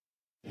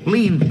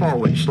Lean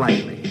forward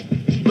slightly.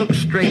 Look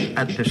straight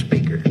at the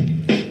speaker.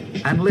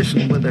 And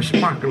listen with a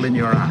sparkle in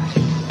your eye,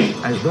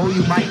 as though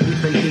you might be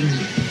thinking,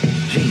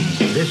 gee,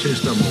 this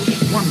is the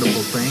most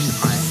wonderful thing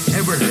I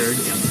ever heard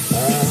in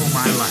all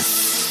my life.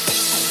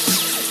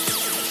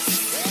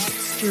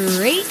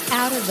 Straight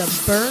out of the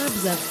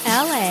burbs of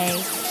L.A.,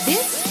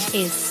 this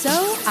is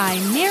So I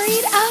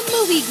Married a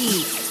Movie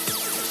Geek.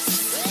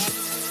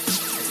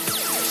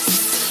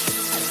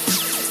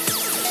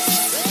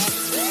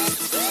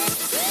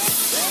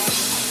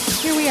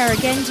 Here we are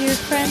again, dear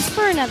friends,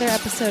 for another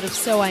episode of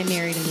So I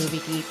Married a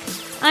Movie Geek.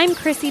 I'm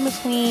Chrissy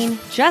McQueen.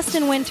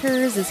 Justin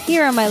Winters is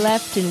here on my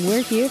left, and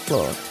we're here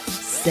for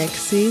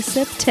Sexy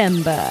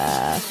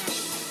September.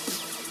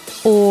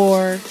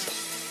 Or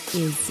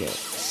is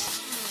it?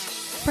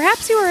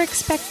 Perhaps you were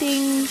expecting,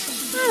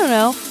 I don't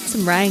know,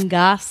 some Ryan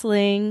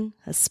Gosling,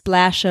 a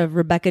splash of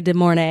Rebecca De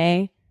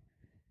Mornay.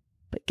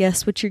 But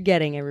guess what you're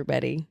getting,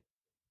 everybody?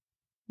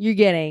 You're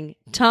getting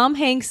Tom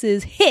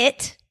Hanks's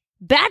hit,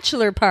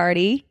 Bachelor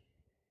Party,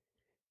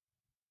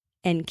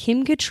 and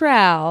Kim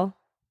Cattrall,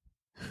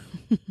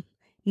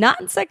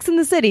 not in Sex and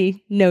the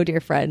City, no, dear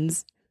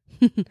friends,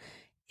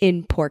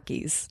 in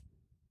Porky's.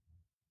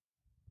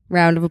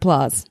 Round of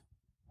applause.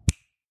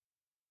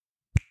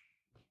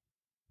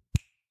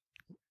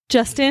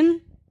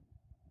 Justin,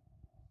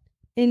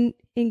 in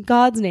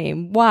God's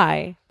name,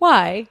 why?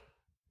 Why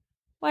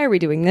are we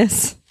doing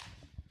this?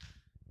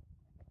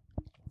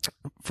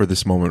 For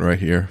this moment right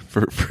here,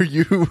 for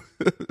you,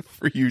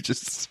 for you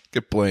just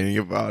complaining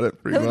about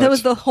it. Pretty much. That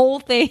was the whole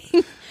thing.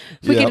 We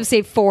Yep. could have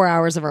saved 4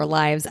 hours of our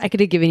lives. I could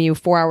have given you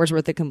 4 hours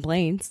worth of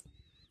complaints.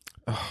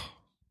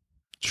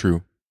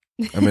 True.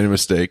 I made a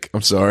mistake.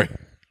 I'm sorry.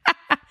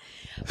 But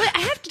I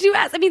have to do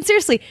as, I mean,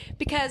 seriously,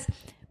 because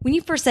when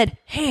you first said,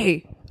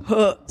 hey,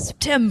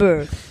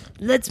 September,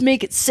 let's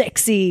make it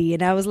sexy.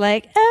 And I was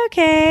like,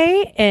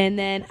 okay. And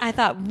then I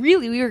thought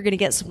really we were going to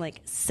get some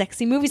like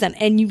sexy movies on.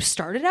 And you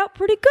started out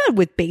pretty good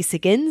with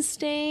Basic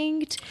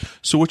Instinct.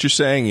 So what you're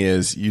saying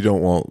is you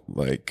don't want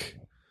like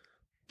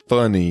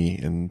funny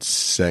and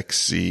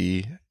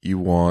sexy. You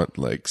want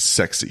like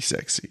sexy.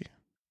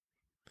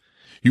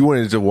 You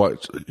wanted to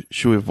watch,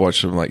 should we have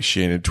watched some like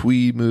Shannon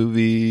Tweed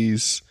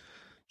movies?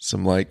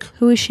 Some like.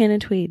 Who is Shannon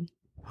Tweed?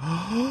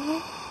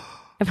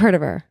 I've heard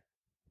of her.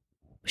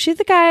 Was she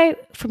the guy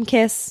from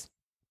Kiss?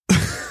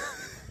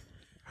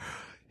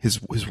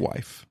 His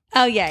wife.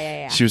 Oh,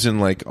 yeah. She was in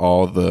like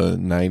all the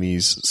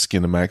 90s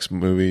Skinamax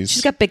movies.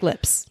 She's got big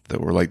lips.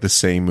 That were like the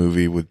same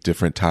movie with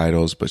different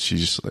titles, but she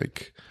just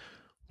like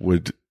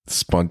would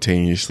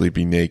spontaneously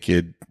be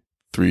naked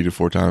 3 to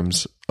 4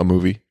 times a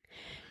movie.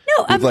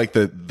 No, With like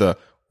the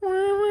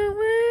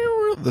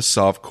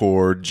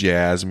softcore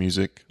jazz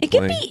music. It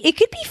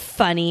could be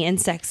funny and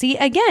sexy.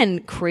 Again,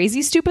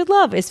 Crazy Stupid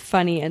Love is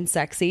funny and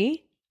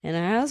sexy. And it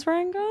has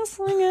Ryan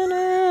Gosling in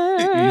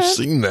it. You've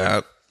seen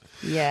that.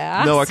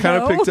 Yeah. No, I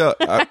kind of picked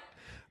up.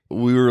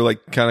 We were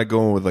like kind of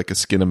going with like the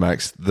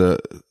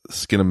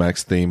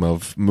Skinamax theme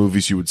of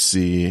movies you would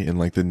see in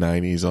like the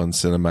 90s on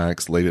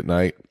Cinemax late at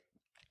night.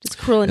 Does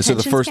Cruel And so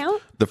Intentions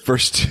count? the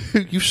first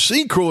two, you've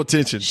seen Cruel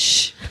Intentions.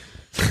 Shh.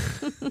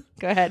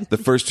 Go ahead. The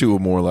first two were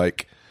more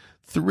like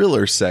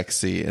thriller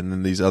sexy, and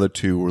then these other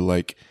two were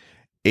like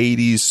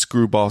 80s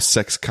screwball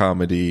sex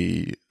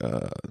comedy,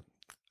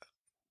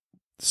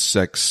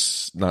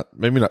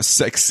 maybe not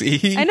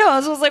sexy. I know. I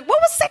was like, what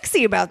was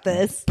sexy about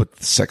this?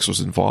 But sex was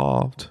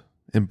involved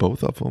in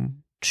both of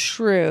them.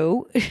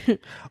 True.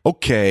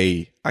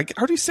 Okay. I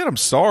already said I'm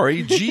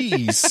sorry.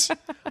 Jeez.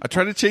 I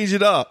tried to change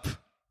it up.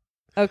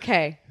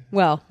 Okay.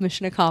 Well,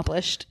 mission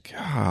accomplished.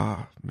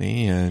 God,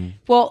 man.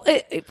 Well,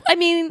 I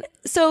mean,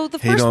 so the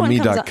first one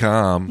comes on.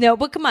 HateOnMe.com. No,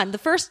 but come on. The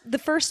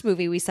first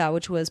movie we saw,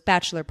 which was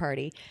Bachelor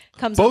Party,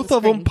 comes on Both the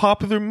of them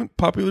screen.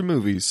 popular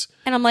movies.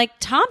 And I'm like,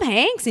 Tom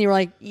Hanks? And you were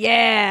like,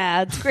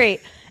 yeah, it's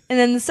great. And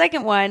then the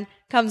second one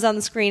comes on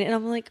the screen, and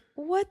I'm like,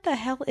 what the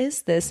hell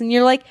is this? And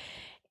you're like,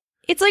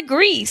 it's like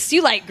Grease.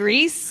 You like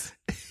Grease?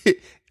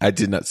 I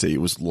did not say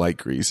it was like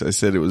Grease. I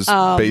said it was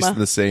based in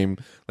the same,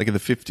 like in the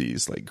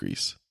 50s, like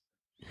Grease.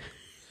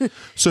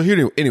 So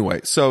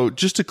anyway, so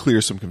just to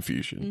clear some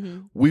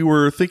confusion, we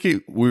were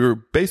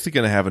basically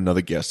going to have another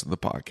guest on the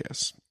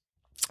podcast.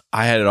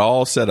 I had it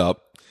all set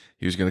up.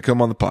 He was going to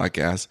come on the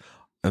podcast,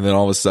 and then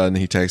all of a sudden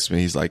he texts me.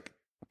 He's like,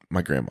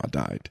 my grandma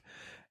died.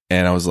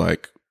 And I was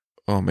like,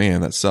 oh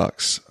man, that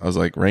sucks. I was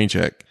like, rain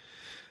check.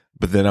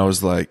 But then I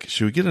was like,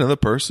 should we get another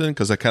person?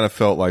 Because I kind of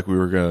felt like we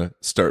were going to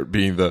start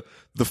being the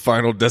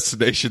final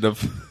destination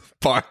of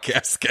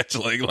podcast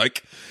scheduling.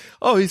 Like,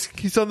 oh,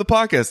 he's on the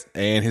podcast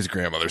and his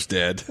grandmother's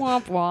dead.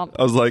 Womp womp.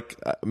 I was like,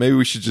 maybe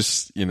we should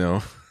just,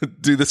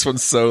 do this one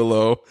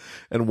solo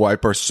and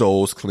wipe our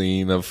souls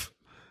clean of,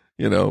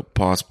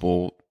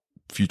 possible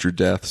future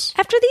deaths.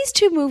 After these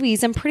 2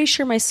 movies, I'm pretty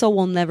sure my soul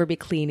will never be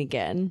clean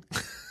again.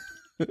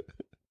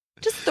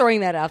 Just throwing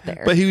that out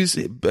there. But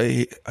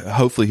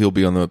hopefully he'll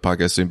be on the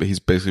podcast soon, but he's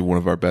basically one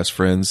of our best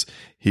friends.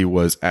 He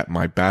was at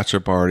my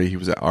bachelor party. He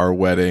was at our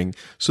wedding.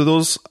 So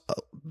those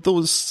there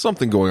was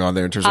something going on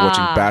there in terms of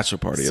watching Bachelor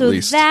Party, at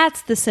least. So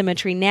that's the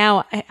symmetry.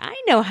 Now, I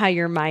know how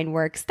your mind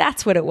works.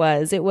 That's what it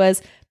was. It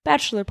was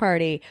Bachelor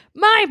Party,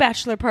 my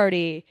Bachelor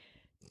Party,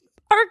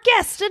 our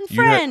guest and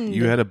friend.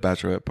 You had a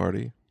bachelorette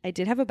party. I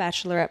did have a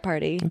bachelorette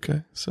party.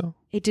 Okay, so.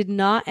 It did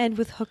not end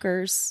with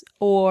hookers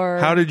or...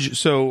 How did you...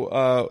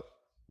 So,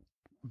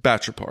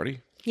 Bachelor Party.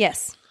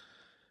 Yes.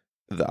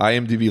 The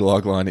IMDb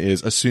logline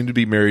is, a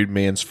soon-to-be married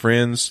man's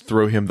friends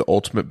throw him the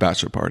ultimate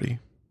bachelor party.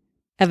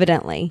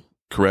 Evidently.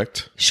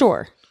 Correct?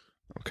 Sure.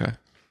 Okay.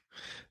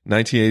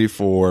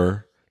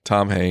 1984,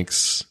 Tom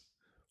Hanks.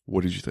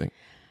 What did you think?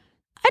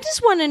 I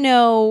just want to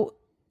know,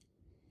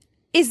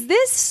 is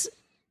this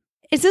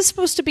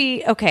supposed to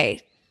be... Okay,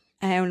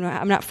 I don't know.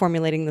 I'm not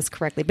formulating this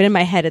correctly, but in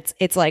my head,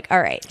 it's like,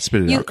 all right.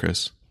 Spit it out,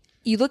 Chris.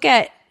 You look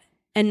at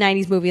a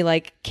 90s movie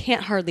like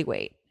Can't Hardly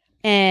Wait,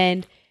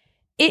 and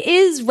it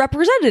is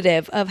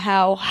representative of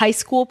how high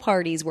school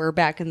parties were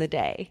back in the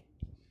day.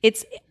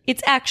 It's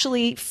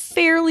actually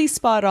fairly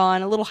spot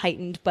on, a little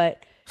heightened,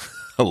 but...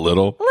 A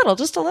little?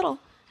 Just a little.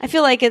 I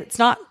feel like it's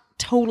not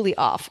totally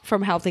off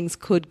from how things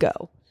could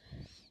go.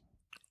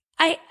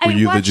 Were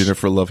you the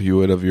Jennifer Love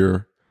Hewitt of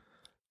your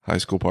high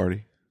school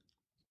party?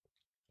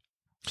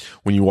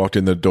 When you walked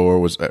in the door,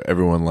 was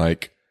everyone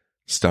like,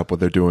 stop what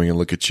they're doing and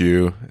look at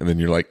you? And then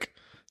you're like...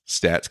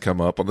 stats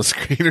come up on the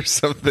screen or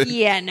something?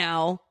 Yeah,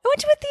 no. I went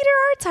to a theater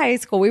arts high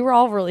school. We were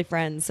all really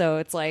friends, so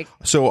it's like...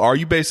 So are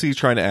you basically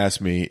trying to ask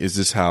me, is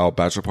this how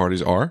bachelor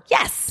parties are?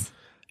 Yes.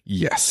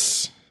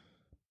 Yes.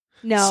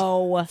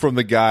 No. From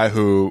the guy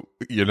who,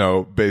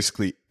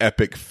 basically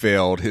epic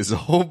failed his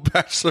whole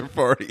bachelor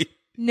party.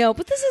 No,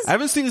 but this is... I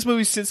haven't seen this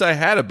movie since I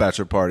had a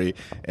bachelor party,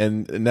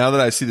 and now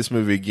that I see this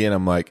movie again,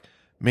 I'm like,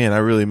 man, I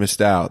really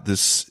missed out.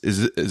 Is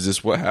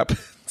this what happened?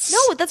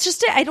 No, that's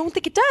just it. I don't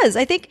think it does.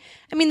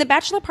 The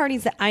bachelor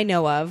parties that I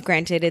know of,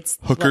 granted, it's...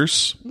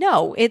 Hookers?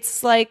 No,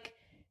 it's like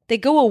they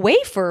go away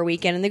for a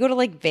weekend and they go to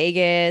like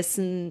Vegas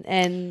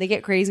and they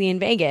get crazy in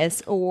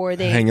Vegas, or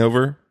they...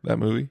 Hangover, that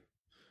movie?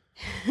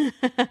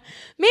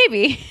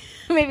 Maybe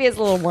it's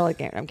a little more like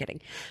that. I'm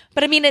kidding.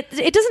 But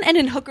it doesn't end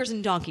in hookers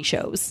and donkey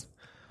shows.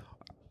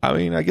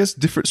 I guess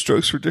different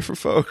strokes for different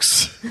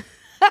folks.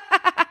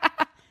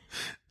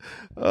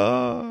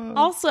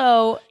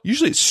 Also,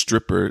 usually it's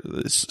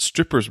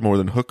strippers more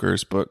than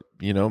hookers, but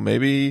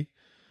maybe,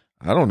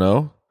 I don't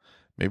know.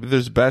 Maybe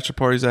there's bachelor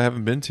parties I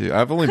haven't been to.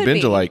 I've only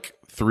been to like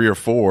 3 or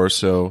 4,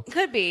 so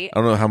could be. I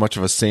don't know how much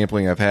of a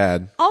sampling I've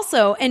had.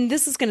 Also, and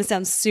this is going to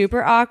sound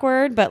super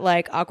awkward, but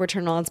like awkward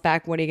turn on its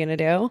back. What are you going to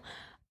do?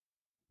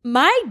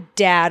 My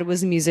dad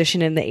was a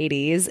musician in the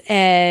 80s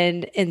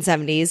and in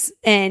 70s,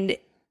 and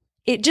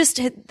it just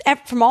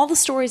from all the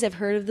stories I've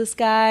heard of this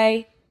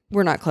guy,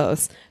 we're not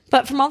close.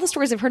 But from all the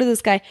stories I've heard of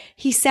this guy,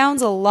 he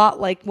sounds a lot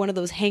like one of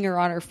those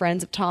hanger-on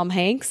friends of Tom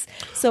Hanks.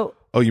 So,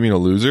 oh, you mean a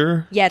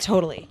loser? Yeah,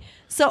 totally.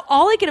 So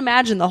all I can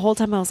imagine the whole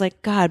time I was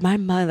like, God, my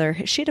mother,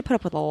 she had to put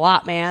up with a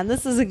lot, man.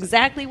 This is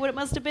exactly what it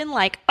must have been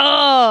like.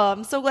 Oh,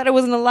 I'm so glad I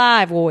wasn't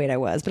alive. Well, wait, I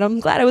was, but I'm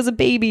glad I was a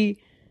baby.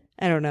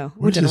 I don't know.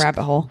 We're in a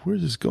rabbit hole.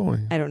 Where's this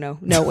going? I don't know.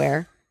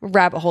 Nowhere.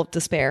 Rabbit hole of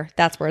despair.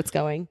 That's where it's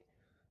going.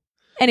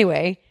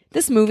 Anyway,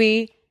 this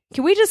movie,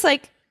 can we just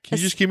like... Can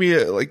you just give me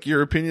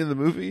your opinion of the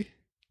movie?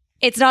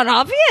 It's not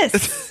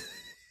obvious.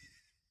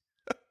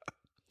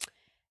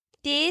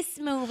 This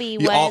movie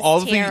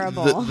was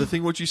terrible. The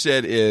thing what you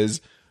said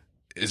is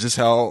this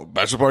how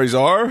bachelor parties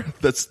are?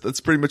 That's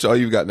pretty much all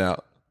you've gotten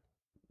out.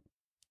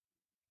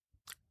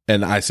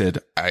 And I said,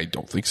 I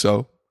don't think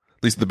so.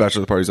 At least the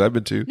bachelor parties I've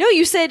been to. No,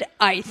 you said,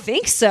 I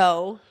think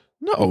so.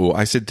 No,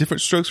 I said different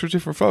strokes for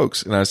different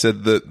folks. And I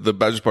said the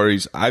bachelor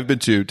parties I've been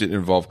to didn't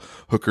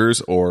involve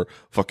hookers or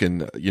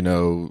fucking,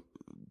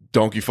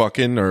 donkey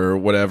fucking or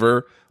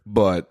whatever,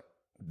 but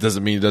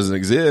doesn't mean it doesn't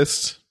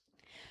exist.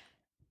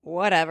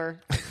 Whatever.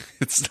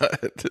 It's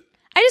not.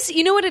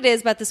 You know what it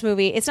is about this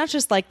movie? It's not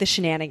just like the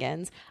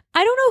shenanigans.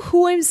 I don't know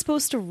who I'm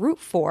supposed to root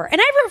for.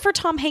 And I root for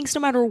Tom Hanks no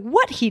matter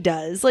what he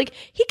does. Like,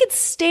 he could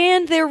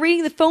stand there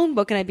reading the phone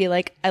book and I'd be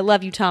like, I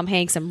love you, Tom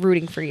Hanks. I'm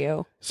rooting for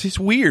you. See, it's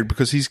weird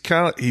because he's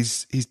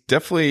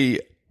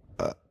definitely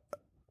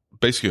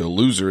basically a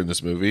loser in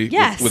this movie.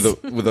 Yes.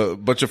 With a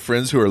bunch of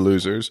friends who are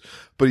losers.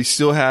 But he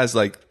still has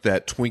like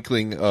that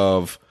twinkling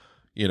of,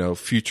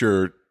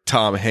 future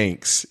Tom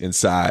Hanks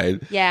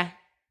inside. Yeah.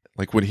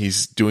 Like when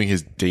he's doing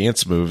his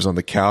dance moves on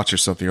the couch or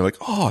something, you're like,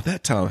 oh,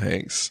 that Tom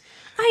Hanks.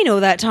 I know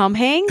that Tom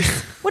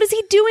Hanks. What is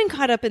he doing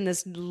caught up in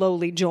this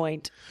lowly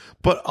joint?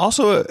 But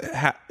also,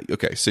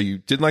 okay, so you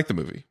didn't like the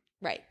movie.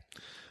 Right.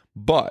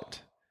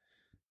 But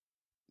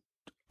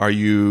do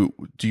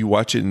you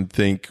watch it and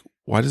think,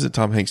 why doesn't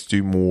Tom Hanks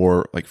do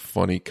more like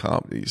funny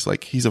comedies?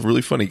 Like he's a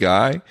really funny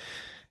guy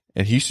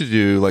and he used to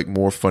do like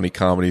more funny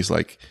comedies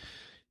like,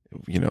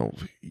 you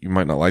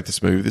might not like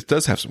this movie. This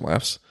does have some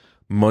laughs.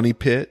 Money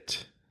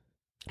Pit.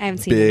 I haven't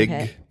seen Big.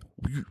 Money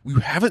Pit. You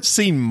haven't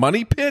seen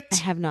Money Pit? I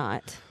have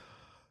not.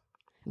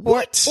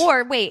 What?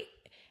 Or wait,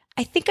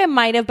 I think I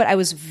might have, but I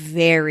was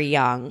very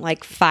young,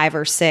 like 5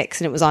 or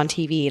 6, and it was on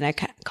TV, and I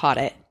caught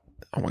it.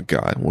 Oh my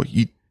God! Well,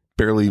 you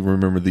barely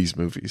remember these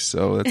movies,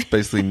 so that's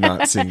basically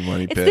not seeing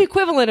Money Pit. It's the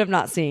equivalent of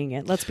not seeing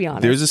it, let's be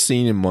honest. There's a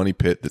scene in Money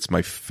Pit that's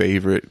my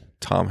favorite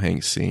Tom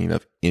Hanks scene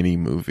of any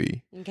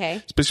movie.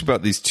 Okay. Especially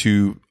about these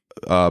two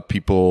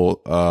couple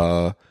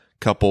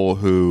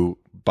who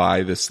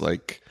buy this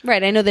like...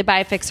 Right, I know they buy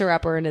a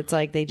fixer-upper and it's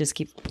like they just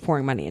keep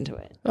pouring money into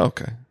it.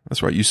 Okay,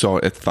 that's right. You saw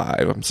it at 5.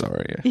 I'm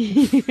sorry.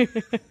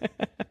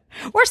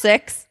 Or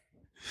 6.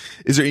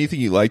 Is there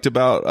anything you liked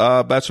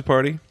about Bachelor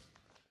Party?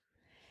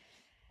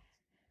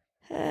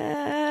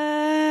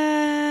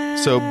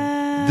 So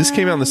this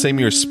came out in the same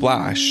year as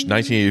Splash,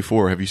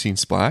 1984. Have you seen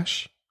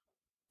Splash?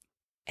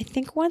 I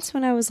think once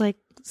when I was like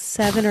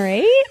 7 or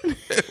 8.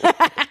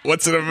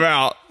 What's it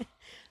about?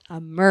 A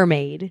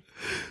mermaid.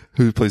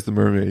 Who plays the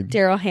mermaid?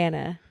 Daryl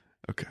Hannah.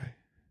 Okay.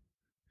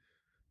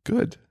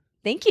 Good.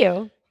 Thank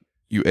you.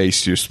 You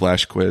aced your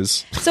Splash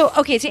quiz. So,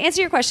 okay, to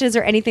answer your question, is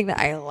there anything that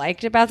I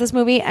liked about this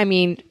movie? I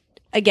mean,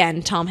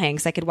 again, Tom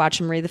Hanks, I could watch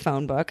him read the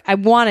phone book. I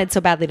wanted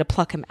so badly to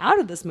pluck him out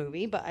of this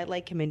movie, but I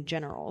like him in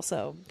general,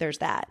 so there's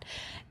that.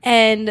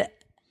 And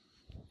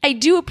I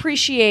do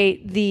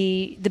appreciate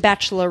the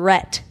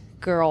Bachelorette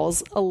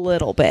girls a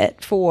little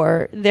bit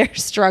for their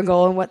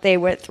struggle and what they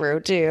went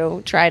through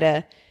to try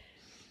to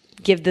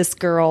give this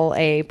girl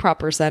a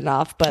proper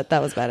send-off, but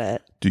that was about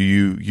it. Do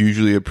you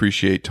usually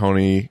appreciate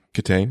Tony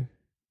Katane?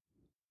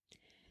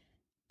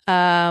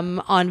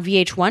 On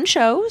VH1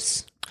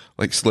 shows.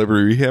 Like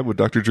Celebrity Rehab with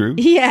Dr. Drew?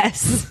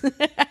 Yes.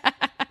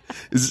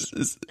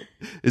 Was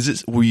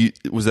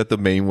that the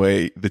main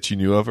way that you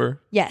knew of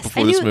her? Yes.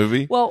 Before this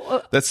movie?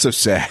 Well, that's so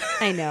sad.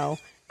 I know.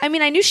 I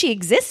mean, I knew she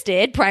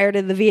existed prior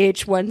to the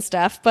VH1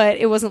 stuff, but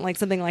it wasn't like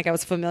something like I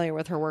was familiar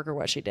with her work or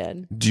what she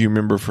did. Do you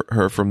remember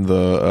her from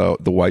the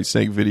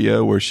Whitesnake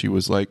video where she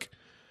was like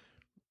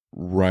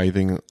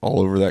writhing all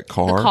over that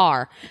car? The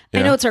car. Yeah.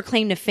 I know it's her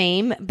claim to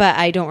fame, but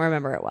I don't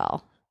remember it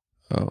well.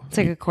 Oh, it's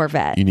like a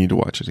Corvette. You need to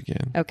watch it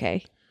again.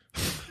 Okay.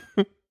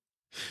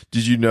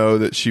 Did you know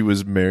that she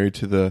was married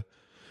to the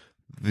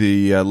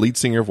lead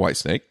singer of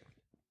Whitesnake,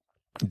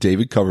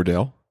 David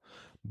Coverdale,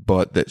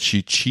 but that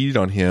she cheated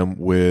on him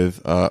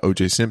with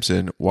O.J.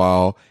 Simpson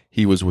while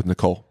he was with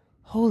Nicole?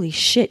 Holy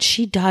shit,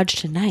 she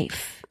dodged a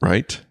knife.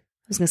 Right? I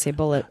was going to say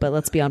bullet, but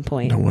let's be on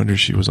point. No wonder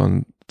she was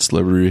on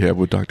Celebrity Rehab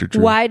with Dr.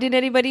 Drew. Why didn't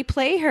anybody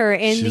play her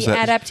in the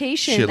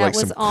adaptation she had, like, that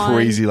was some on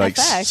crazy, like,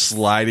 FX?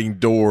 sliding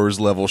doors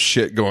level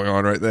shit going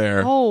on right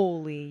there.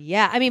 Holy,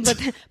 yeah. I mean,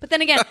 but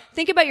then again,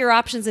 think about your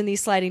options in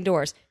these sliding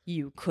doors.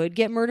 You could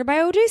get murdered by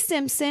O.J.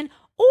 Simpson,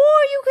 or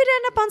you could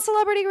end up on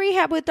Celebrity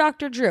Rehab with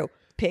Dr. Drew.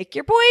 Pick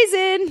your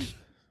poison.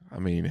 I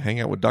mean, hang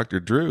out with Dr.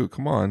 Drew.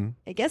 Come on.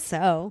 I guess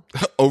so.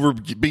 Over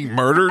being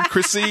murdered,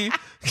 Chrissy?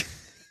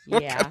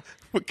 Yeah.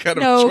 What kind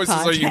of choices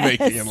contest. are you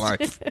making in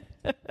life?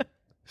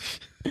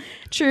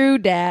 True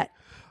dat.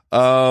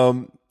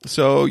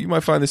 So you might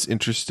find this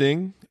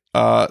interesting.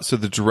 So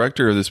the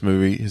director of this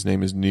movie, his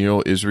name is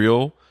Neil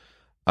Israel.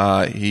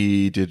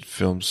 He did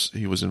films.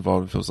 He was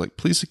involved in films like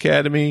Police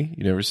Academy.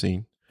 You never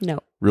seen? No.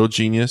 Real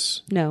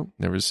Genius. No.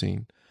 Never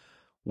seen.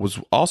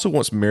 Was also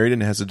once married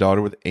and has a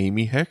daughter with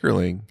Amy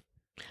Heckerling.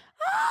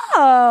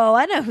 Oh,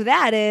 I know who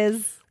that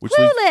is.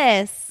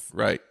 Clueless.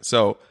 Right.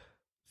 So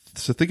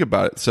think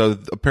about it. So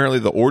apparently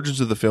the origins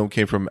of the film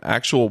came from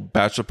actual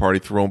bachelor party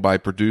thrown by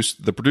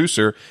the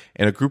producer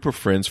and a group of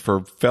friends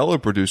for fellow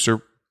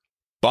producer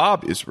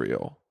Bob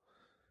Israel,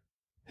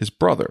 his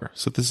brother.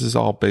 So this is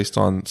all based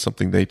on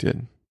something they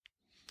did.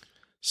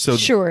 So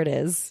sure it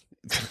is.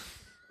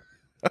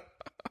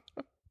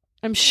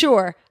 I'm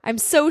sure. I'm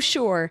so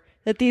sure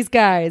that these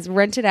guys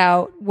rented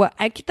out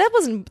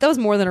that was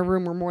more than a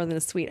room or more than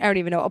a suite. I don't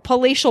even know. A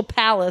palatial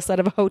palace out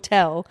of a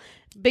hotel.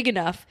 Big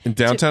enough. In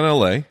downtown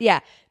LA.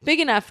 Yeah.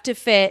 Big enough to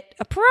fit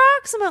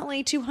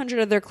approximately 200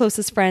 of their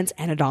closest friends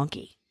and a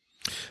donkey.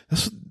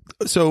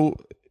 So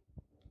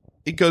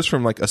it goes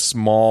from like a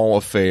small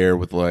affair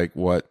with like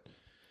what?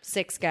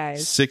 6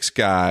 guys. 6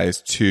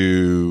 guys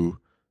to...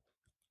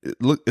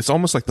 Look, it's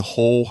almost like the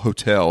whole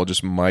hotel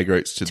just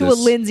migrates to this.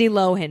 A Lindsay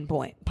Lohan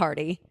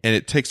party. And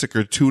it takes a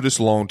gratuitous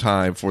long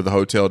time for the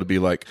hotel to be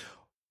like,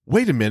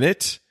 wait a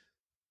minute.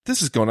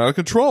 This is going out of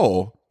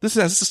control. This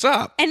has to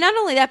stop. And not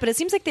only that, but it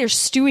seems like they're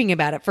stewing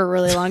about it for a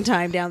really long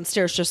time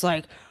downstairs, just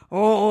like,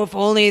 oh, if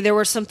only there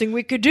was something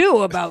we could do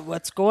about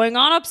what's going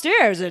on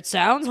upstairs. It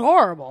sounds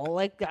horrible.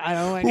 Like,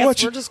 I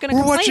guess we're just going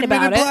to complain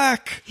about it. We're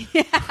watching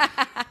Men in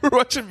Black. We're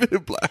watching Men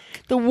in Black.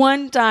 The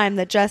one time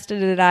that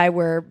Justin and I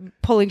were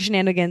pulling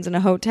shenanigans in a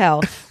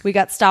hotel, we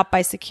got stopped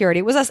by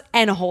security. It was us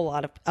and a whole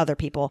lot of other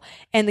people.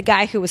 And the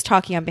guy who was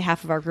talking on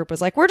behalf of our group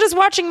was like, we're just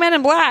watching Men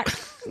in Black.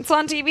 It's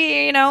on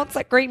TV, it's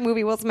that great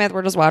movie, Will Smith.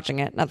 We're just watching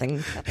it.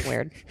 Nothing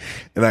weird.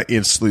 And I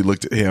instantly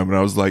looked at him and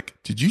I was like,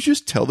 did you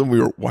just tell them we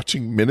were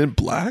watching Men in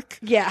Black?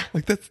 Yeah.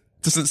 Like that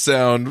doesn't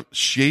sound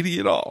shady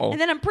at all. And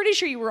then I'm pretty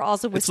sure you were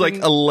also whispering.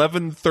 It's like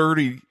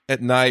 11:30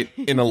 at night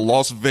in a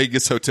Las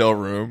Vegas hotel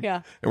room.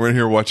 Yeah. And we're in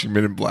here watching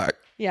Men in Black.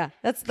 Yeah,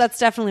 that's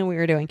definitely what we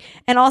were doing.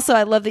 And also,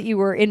 I love that you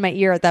were in my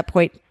ear at that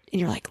point,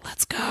 and you're like,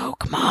 let's go.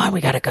 Come on, we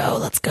got to go.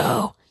 Let's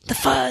go. The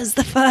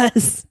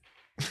fuzz.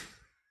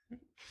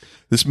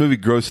 This movie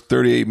grossed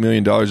 $38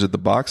 million at the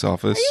box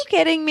office. Are you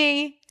kidding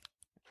me?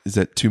 Is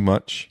that too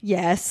much?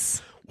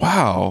 Yes.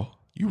 Wow.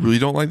 You really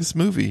don't like this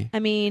movie? I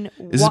mean,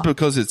 is it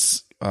because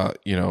it's,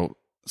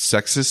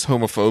 sexist,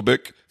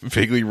 homophobic,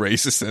 vaguely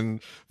racist,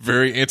 and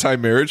very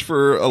anti-marriage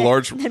for a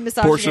large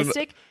portion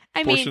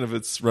of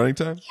its running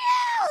time?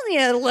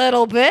 Yeah, a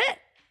little bit.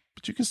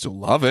 But you can still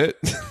love it.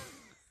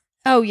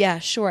 Oh, yeah,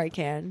 sure I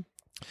can.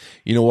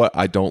 You know what?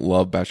 I don't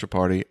love Bachelor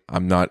Party.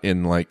 I'm not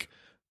in like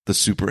the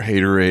super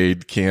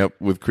haterade camp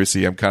with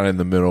Chrissy. I'm kind of in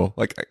the middle.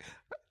 Like,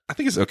 I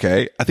think it's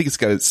okay. I think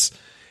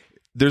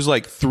there's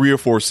like 3 or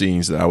 4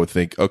 scenes that I would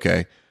think,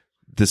 okay,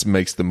 this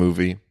makes the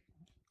movie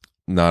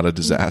not a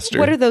disaster.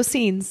 What are those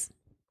scenes?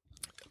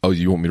 Oh,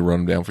 you want me to run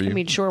them down for you? I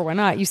mean, sure, why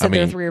not? You said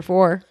there were 3 or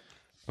 4.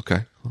 Okay.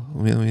 Let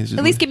me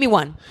at least give me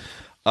one.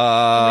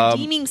 A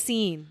redeeming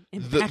scene.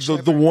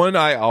 The one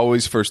I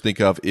always first think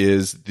of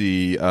is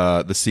the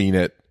scene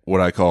at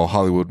what I call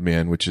Hollywood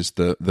Men, which is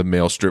the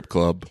male strip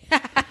club.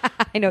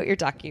 I know what you're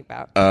talking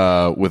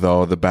about. With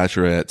all the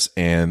bachelorettes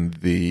and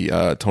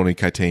the Tony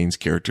Kitane's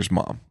character's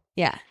mom.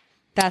 Yeah,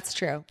 that's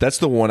true. That's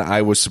the one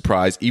I was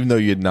surprised, even though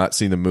you had not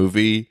seen the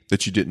movie,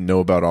 that you didn't know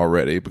about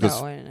already. Because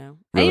I didn't know.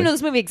 Really? I didn't know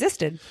this movie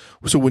existed.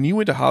 So when you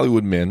went to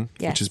Hollywood Men,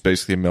 yes. which is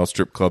basically a male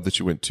strip club that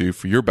you went to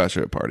for your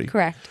bachelorette party.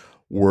 Correct.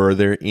 Were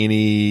there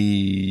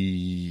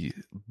any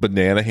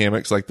banana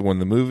hammocks like the one in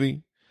the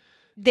movie?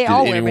 They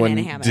all wear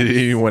banana hammocks. Did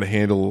anyone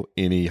handle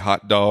any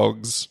hot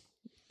dogs?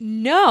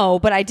 No,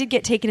 but I did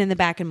get taken in the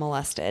back and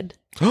molested.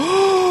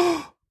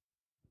 No.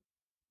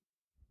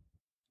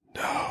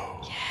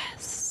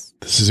 Yes.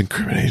 This is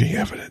incriminating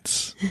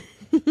evidence.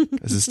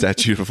 As the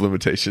statute of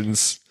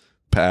limitations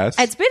passed.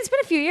 It's been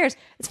a few years.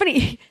 It's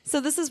funny.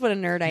 So this is what a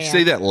nerd I am. You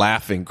say that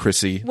laughing,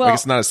 Chrissy. Well, like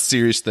it's not a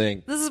serious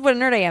thing. This is what a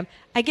nerd I am.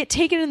 I get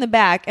taken in the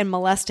back and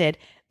molested,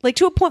 like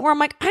to a point where I'm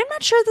like, I'm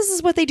not sure this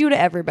is what they do to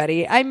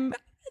everybody.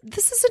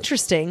 This is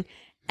interesting.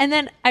 And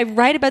then I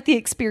write about the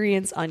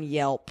experience on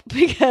Yelp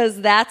because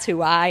that's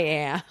who I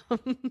am.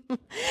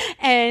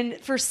 And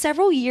for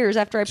several years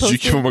after I posted...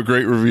 Did you give them a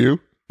great review?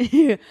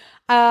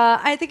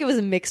 I think it was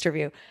a mixed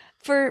review.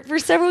 For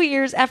several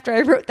years after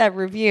I wrote that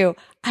review,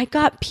 I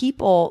got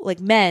people, like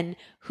men,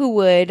 who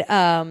would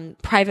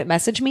private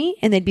message me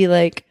and they'd be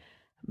like,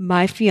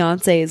 my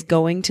fiance is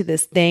going to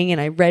this thing and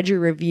I read your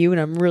review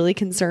and I'm really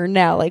concerned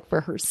now, like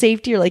for her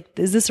safety, or like,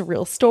 is this a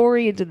real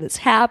story? And did this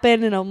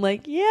happen? And I'm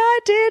like, yeah,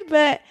 it did,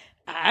 but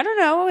I don't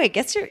know. I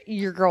guess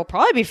your girl will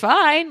probably be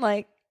fine.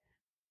 Like,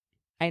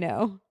 I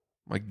know.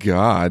 My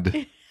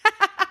God.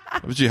 I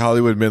bet you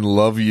Hollywood Men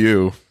love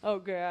you. Oh,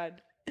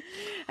 God.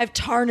 I've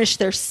tarnished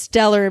their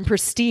stellar and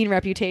pristine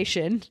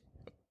reputation.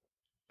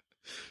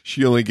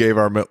 She only gave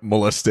our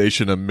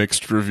molestation a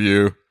mixed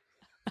review.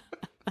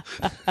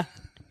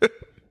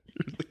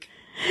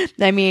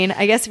 I mean,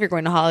 I guess if you're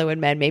going to Hollywood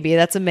Men, maybe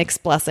that's a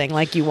mixed blessing.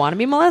 Like, you want to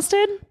be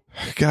molested?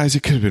 Guys,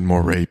 it could have been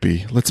more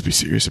rapey. Let's be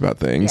serious about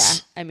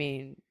things. Yeah, I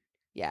mean,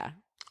 yeah.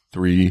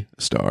 3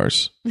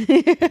 stars.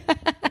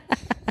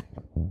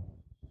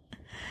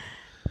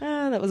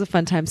 That was a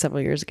fun time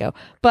several years ago.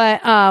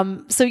 But,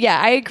 so yeah,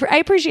 I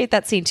appreciate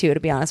that scene too, to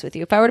be honest with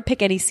you. If I were to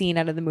pick any scene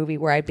out of the movie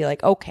where I'd be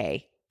like,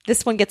 okay,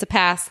 this one gets a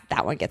pass,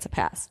 that one gets a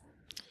pass.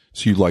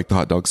 So you like the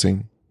hot dog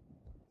scene?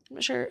 I'm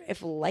not sure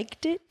if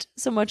liked it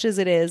so much as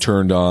it is.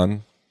 Turned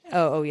on?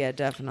 Oh yeah,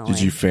 definitely.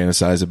 Did you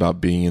fantasize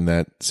about being in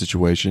that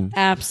situation?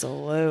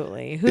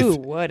 Absolutely. Who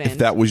wouldn't? If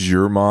that was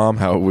your mom,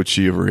 how would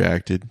she have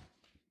reacted?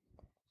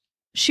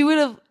 She would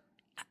have,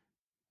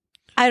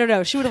 I don't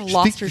know. She would have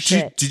lost her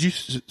shit.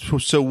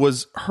 So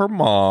was her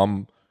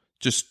mom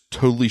just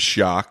totally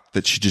shocked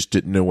that she just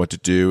didn't know what to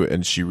do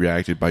and she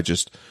reacted by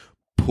just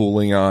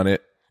pulling on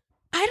it?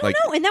 I don't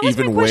know. And that was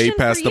even my question way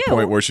past for the you.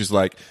 point where she's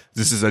like,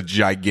 this is a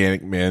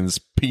gigantic man's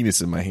penis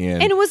in my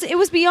hand. And it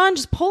was beyond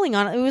just pulling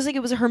on it. It was like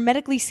it was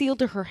hermetically sealed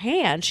to her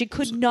hand. She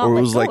could not or it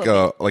let was go like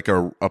of it. like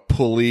a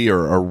pulley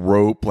or a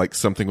rope, like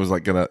something was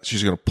like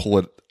she's gonna pull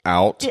it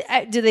out.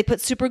 Did they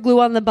put super glue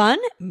on the bun?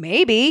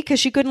 Maybe,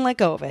 because she couldn't let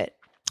go of it.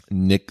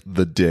 Nick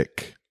the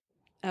Dick.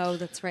 Oh,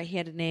 that's right. He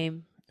had a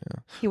name. Yeah.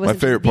 He wasn't my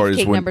favorite part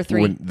is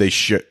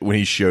when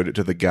he showed it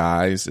to the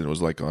guys and it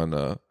was like on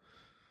a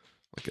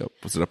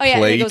was it a yeah,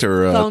 plate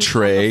or a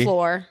tray? On the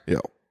floor. Yeah.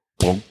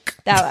 Bonk.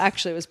 That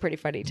actually was pretty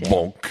funny too.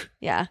 Bonk.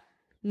 Yeah.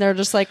 And they're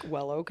just like,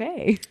 well,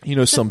 okay. You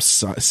know, some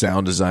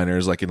sound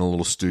designers like in a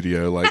little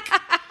studio, like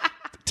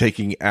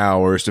taking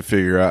hours to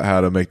figure out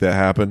how to make that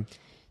happen.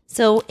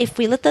 So if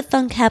we let the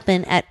thunk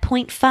happen at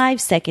 0.5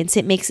 seconds,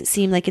 it makes it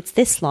seem like it's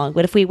this long.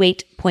 But if we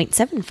wait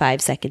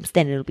 0.75 seconds,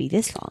 then it'll be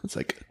this long. It's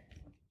like,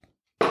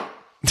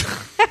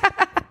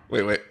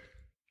 wait.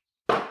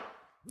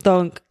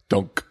 Thunk.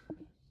 Dunk.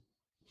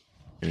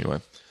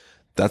 Anyway,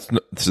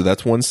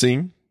 that's one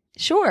scene.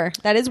 Sure,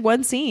 that is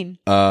one scene.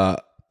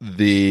 The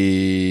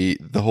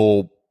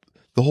whole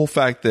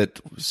fact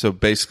that so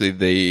basically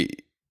they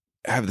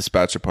have this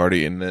bachelor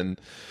party and then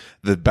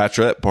the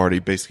bachelorette party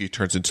basically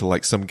turns into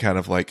like some kind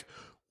of like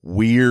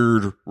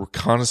weird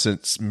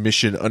reconnaissance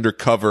mission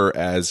undercover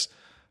as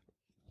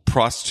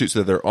prostitutes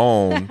of their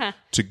own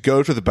to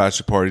go to the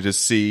bachelor party to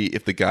see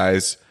if the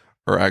guys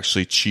are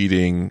actually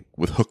cheating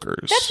with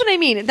hookers. That's what I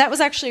mean. That was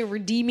actually a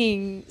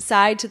redeeming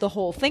side to the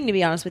whole thing, to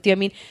be honest with you. I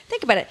mean,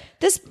 think about it.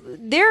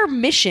 Their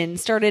mission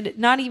started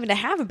not even to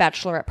have a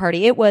bachelorette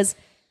party. It was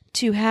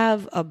to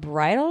have a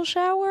bridal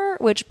shower,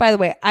 which, by the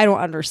way, I don't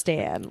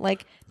understand.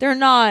 Like, they're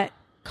not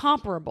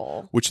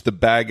comparable. Which the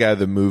bad guy of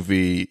the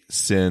movie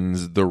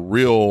sends the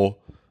real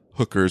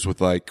hookers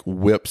with like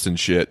whips and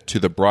shit to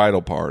the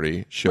bridal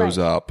party, shows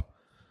up.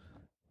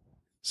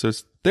 So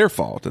it's their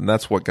fault, and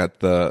that's what got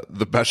the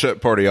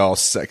bachelorette party all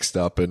sexed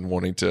up and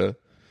wanting to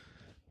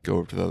go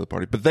over to the other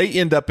party. But they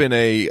end up in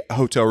a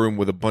hotel room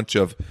with a bunch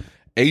of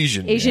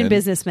Asian men,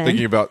 businessmen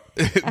thinking about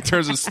in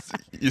terms of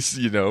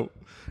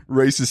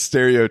racist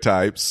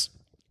stereotypes.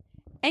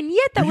 And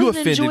yet that was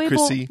an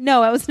enjoyable. Chrissy?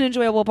 No, it was an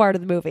enjoyable part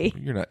of the movie.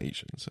 You're not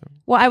Asian, so.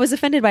 Well, I was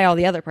offended by all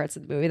the other parts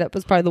of the movie. That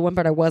was probably the one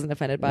part I wasn't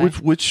offended by.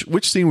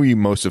 Which scene were you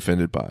most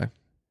offended by?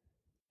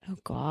 Oh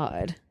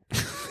God.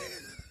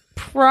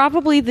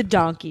 Probably the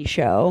donkey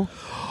show.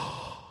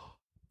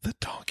 The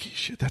donkey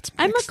shit. That's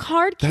next. I'm a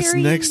card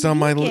carrying. That's next on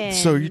my list.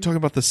 list. So you're talking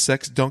about the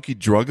sex donkey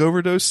drug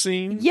overdose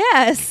scene?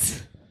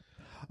 Yes.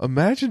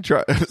 Imagine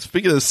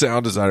speaking of the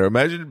sound designer,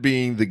 imagine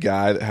being the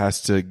guy that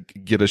has to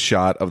get a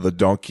shot of the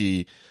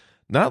donkey,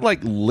 not like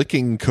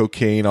licking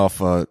cocaine off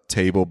a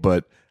table,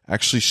 but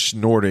actually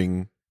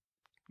snorting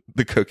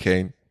the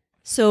cocaine.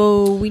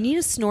 So we need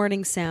a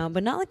snorting sound,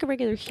 but not like a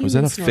regular human. Was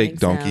that a fake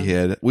donkey sound.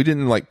 head? We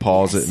didn't like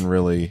pause it and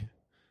really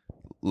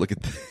look at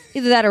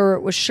either that or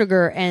it was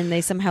sugar and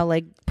they somehow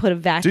like put a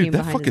vacuum Dude, that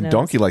behind fucking his nose.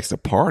 donkey likes to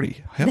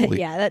party.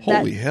 Holy,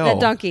 holy hell. That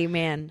donkey,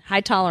 man.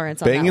 High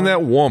tolerance on Banging that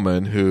that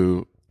woman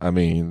who, I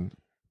mean,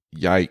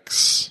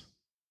 yikes.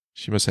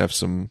 She must have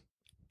some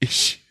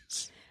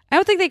issues. I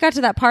don't think they got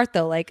to that part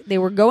though. Like they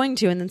were going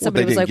to, and then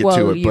somebody was like,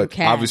 "Whoa, you but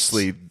can't."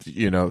 obviously,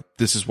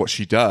 this is what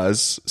she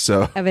does.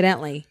 So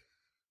evidently,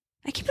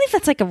 I can't believe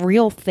that's like a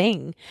real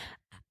thing.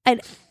 And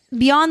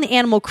beyond the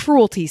animal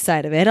cruelty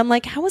side of it, I'm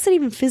like, how is it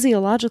even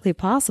physiologically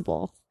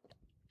possible?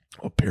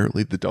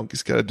 Apparently, the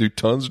donkey's got to do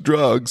tons of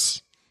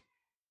drugs.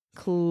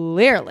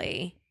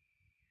 Clearly.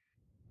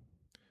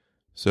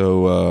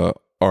 So,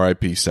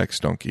 R.I.P. Sex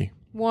Donkey.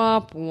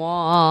 Womp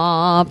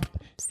womp.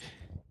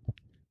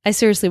 I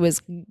seriously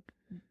was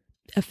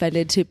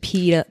offended to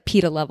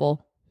PETA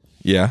level.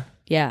 Yeah?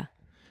 Yeah.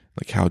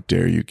 Like, how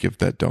dare you give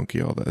that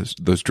donkey all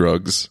those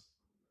drugs?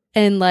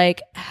 And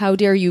like, how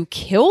dare you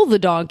kill the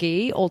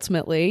donkey,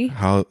 ultimately?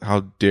 How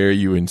dare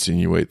you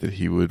insinuate that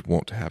he would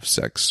want to have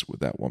sex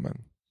with that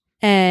woman?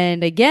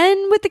 And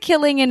again, with the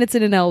killing, and it's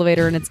in an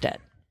elevator and it's dead.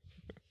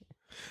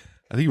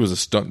 I think it was a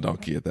stunt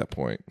donkey at that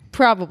point.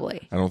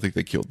 Probably. I don't think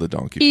they killed the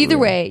donkey. Either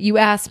way, you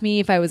asked me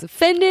if I was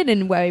offended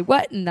and why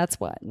what, and that's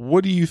what.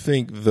 What do you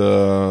think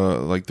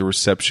the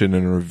reception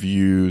and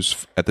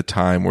reviews at the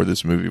time where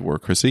this movie were,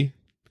 Chrissy?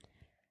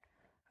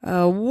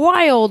 A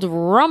wild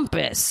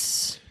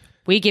rumpus.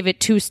 We give it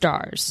 2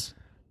 stars.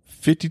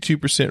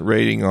 52%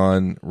 rating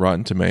on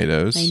Rotten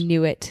Tomatoes. I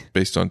knew it.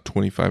 Based on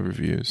 25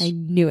 reviews. I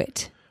knew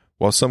it.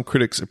 While some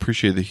critics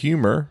appreciated the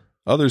humor,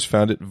 others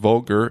found it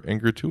vulgar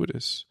and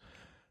gratuitous.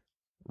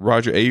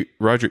 Roger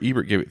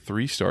Ebert gave it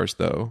 3 stars,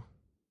 though.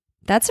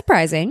 That's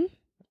surprising.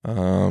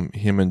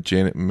 Him and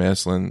Janet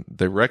Maslin,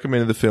 they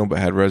recommended the film but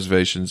had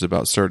reservations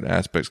about certain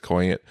aspects,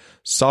 calling it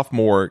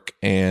sophomoric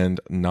and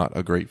not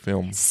a great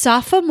film.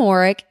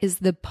 Sophomoric is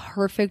the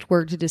perfect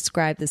word to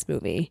describe this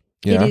movie.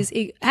 Yeah. It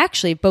is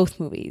actually both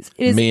movies.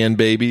 It is man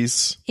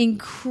babies.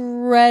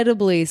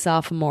 Incredibly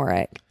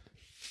sophomoric.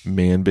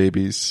 Man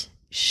babies.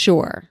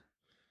 Sure.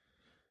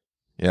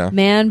 Yeah.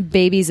 Man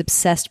babies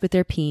obsessed with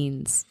their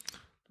peens.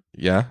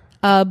 Yeah.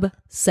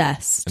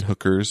 Obsessed. And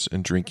hookers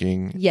and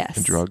drinking. Yes.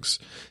 And drugs.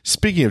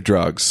 Speaking of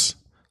drugs,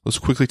 let's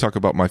quickly talk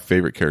about my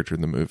favorite character in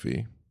the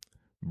movie.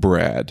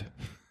 Brad.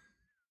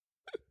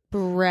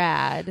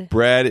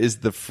 Brad is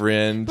the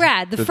friend.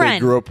 They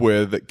grew up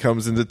with that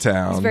comes into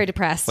town. He's very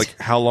depressed. Like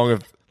how long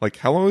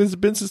has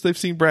it been since they've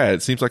seen Brad?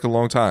 It seems like a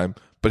long time,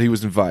 but he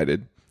was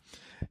invited.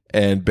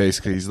 And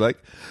basically he's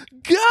like,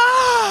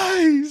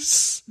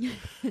 "Guys,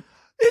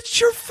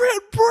 it's your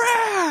friend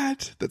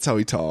Brad." That's how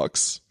he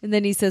talks. And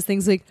then he says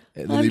things like,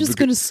 "I'm just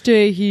going to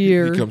stay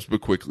here." He becomes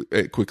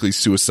quickly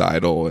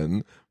suicidal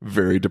and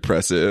very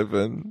depressive.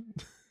 And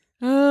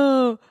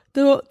oh,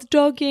 the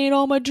dog ate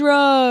all my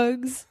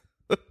drugs.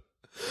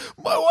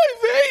 My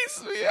wife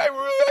hates me.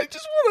 I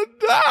just want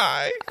to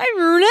die. I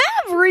ruin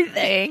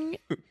everything.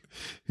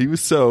 He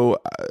was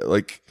so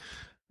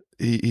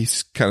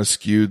he's kind of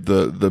skewed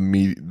the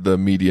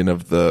median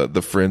of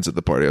the friends at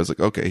the party. I was like,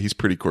 okay, he's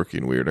pretty quirky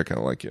and weird. I kind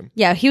of like him.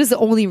 Yeah, he was the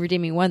only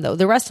redeeming one though.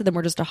 The rest of them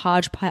were just a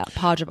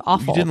hodgepodge of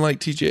awful. You didn't like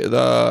TJ?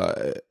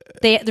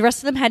 The rest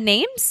of them had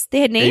names.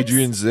 They had names.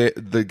 Adrian,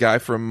 the guy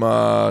from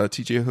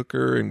TJ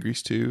Hooker and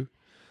Grease 2.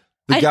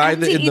 The guy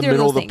that in the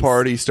middle of the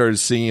party started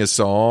singing a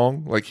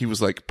song, like he was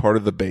like part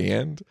of the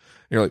band,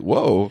 you're like,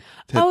 whoa.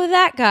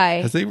 That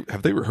guy.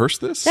 Have they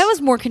rehearsed this? That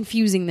was more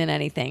confusing than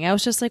anything. I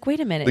was just like, wait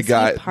a minute. The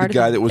guy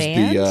that was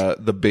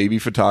band? the baby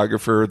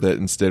photographer that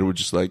instead would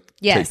just like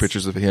take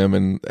pictures of him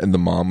and the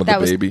mom of the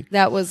baby.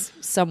 That was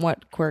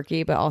somewhat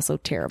quirky, but also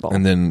terrible.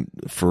 And then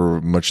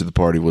for much of the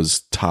party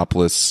was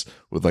topless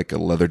with like a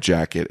leather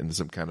jacket and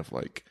some kind of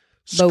like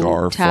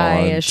scarf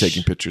on,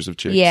 taking pictures of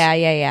chicks. Yeah.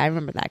 I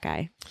remember that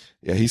guy.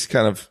 Yeah, he's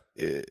kind of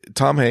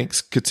Tom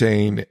Hanks,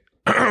 Katane,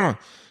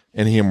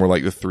 and him were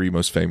like the three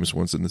most famous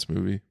ones in this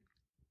movie.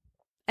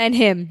 And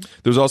him.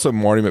 There was also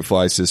Marty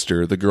McFly's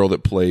sister, the girl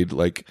that played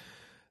like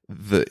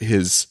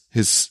his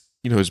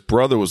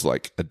brother was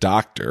like a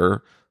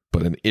doctor,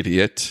 but an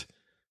idiot.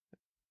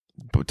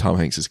 But Tom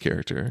Hanks's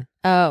character.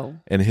 Oh.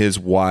 And his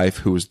wife,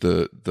 who was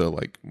the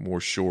like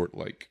more short,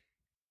 like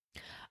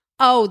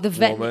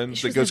the woman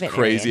that goes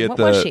crazy at was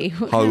the she?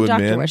 Hollywood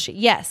Men. Was she?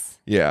 Yes.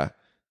 Yeah.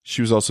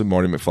 She was also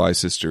Marty McFly's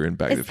sister in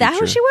Back to the Future. Is that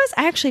who she was?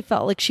 I actually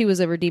felt like she was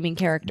a redeeming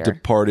character.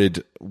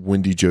 Departed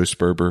Wendy Jo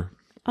Sperber.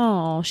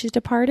 Oh, she's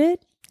departed?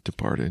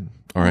 Departed.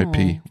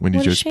 R.I.P. Wendy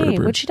Jo Sperber.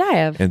 What'd she die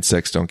of? And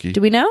Sex Donkey.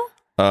 Do we know?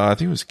 I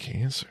think it was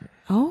cancer.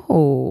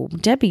 Oh,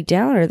 Debbie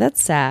Downer.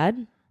 That's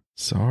sad.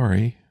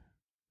 Sorry.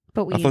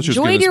 But we I thought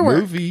enjoyed your work.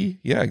 Movie.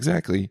 Yeah,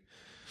 exactly.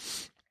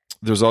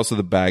 There's also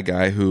the bad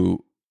guy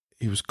who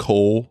he was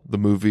Cole, the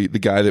movie, the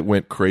guy that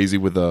went crazy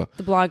with the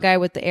blonde guy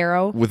with the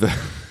arrow. With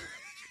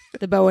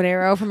the bow and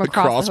arrow from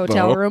across the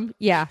hotel room.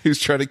 Yeah. He was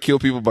trying to kill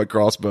people by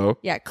crossbow.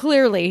 Yeah,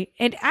 clearly.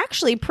 And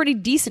actually pretty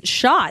decent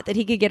shot that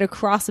he could get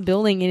across a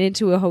building and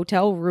into a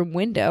hotel room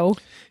window.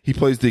 He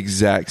plays the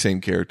exact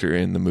same character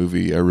in the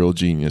movie A Real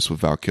Genius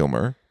with Val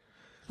Kilmer.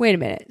 Wait a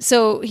minute.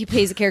 So he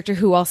plays a character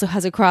who also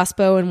has a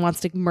crossbow and wants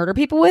to murder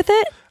people with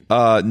it?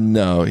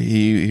 No,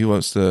 he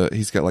wants to.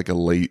 He's got like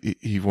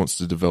he wants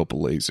to develop a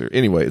laser.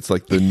 Anyway, it's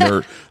like the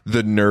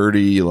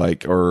nerdy,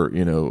 like, or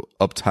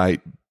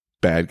uptight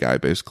bad guy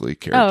basically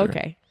character. Oh,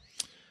 okay.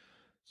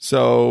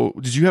 So,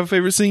 did you have a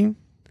favorite scene?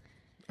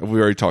 We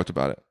already talked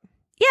about it.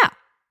 Yeah.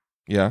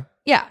 Yeah.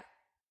 Yeah.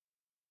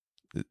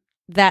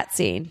 That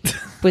scene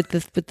with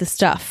the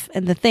stuff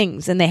and the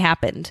things, and they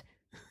happened.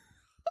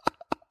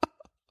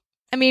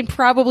 I mean,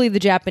 probably the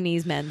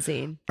Japanese men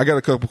scene. I got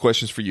a couple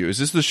questions for you. Is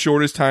this the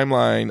shortest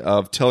timeline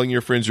of telling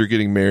your friends you're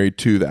getting married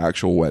to the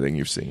actual wedding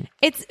you've seen?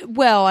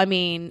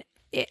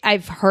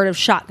 I've heard of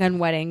shotgun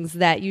weddings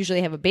that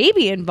usually have a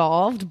baby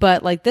involved,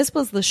 but like this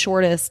was the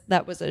shortest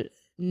that was a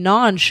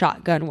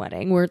non-shotgun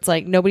wedding where it's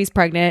like nobody's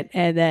pregnant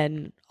and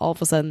then all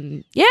of a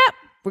sudden,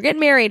 we're getting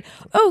married.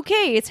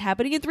 Okay, it's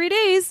happening in 3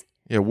 days.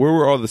 Yeah, where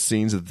were all the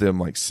scenes of them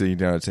like sitting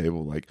down at a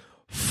table like,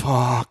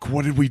 fuck,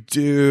 what did we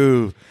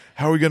do?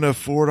 How are we going to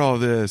afford all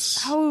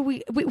this? How are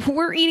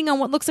we're eating on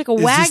what looks like a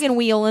wagon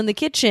wheel in the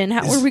kitchen.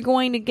 How are we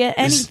going to get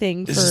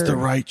anything Is this the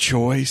right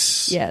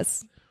choice?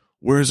 Yes.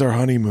 Where's our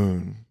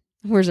honeymoon?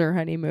 Where's our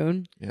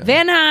honeymoon? Yeah.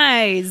 Van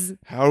Nuys.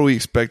 How do we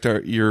expect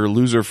your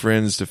loser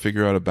friends to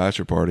figure out a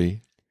bachelor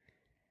party?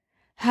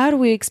 How do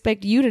we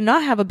expect you to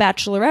not have a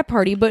bachelorette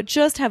party, but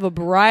just have a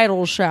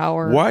bridal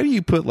shower? Why do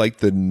you put like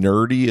the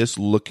nerdiest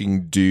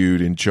looking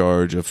dude in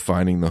charge of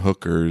finding the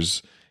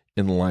hookers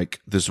in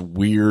like this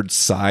weird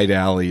side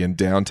alley in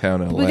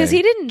downtown LA? Because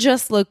he didn't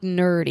just look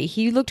nerdy;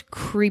 he looked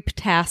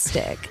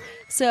creeptastic.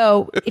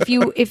 So if you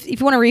want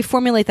to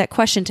reformulate that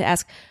question to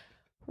ask,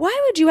 why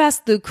would you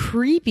ask the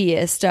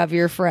creepiest of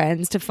your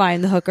friends to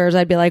find the hookers?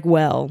 I'd be like,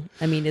 well,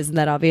 I mean, isn't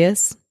that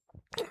obvious?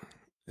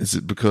 Is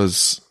it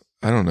because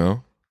I don't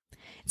know?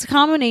 It's a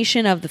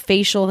combination of the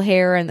facial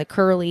hair and the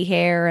curly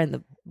hair and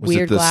the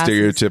weird glasses.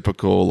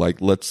 Stereotypical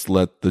like let's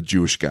let the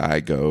Jewish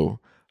guy go.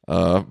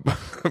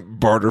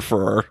 Barter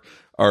for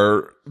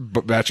our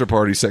bachelor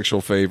party sexual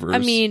favors. I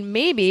mean,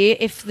 maybe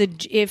if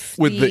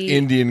the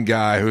Indian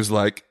guy who's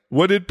like,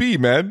 "What'd it be,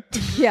 man?"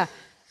 Yeah,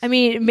 I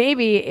mean,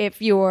 maybe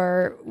if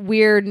your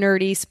weird,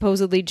 nerdy,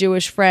 supposedly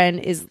Jewish friend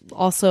is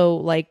also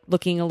like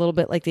looking a little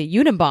bit like the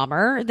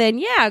Unabomber, then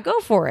yeah, go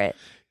for it.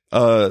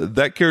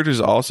 That character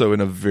is also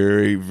in a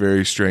very,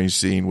 very strange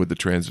scene with the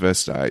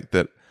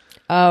transvestite.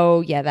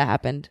 Oh yeah, that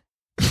happened.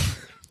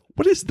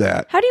 What is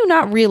that? How do you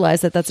not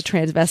realize that that's a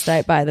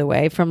transvestite, by the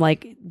way, from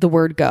like the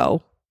word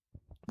go?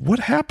 What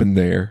happened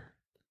there?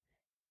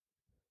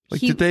 Like,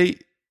 did they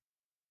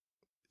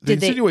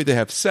insinuate they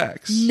have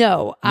sex?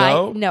 No.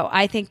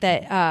 I think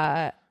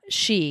that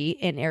she,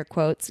 in air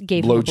quotes,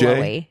 gave him a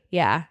blowy.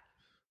 Yeah.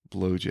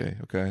 Blow J,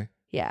 okay.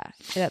 Yeah.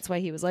 And that's why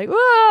he was like,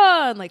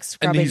 whoa, and like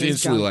scrubbing his he's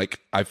instantly junk. Like,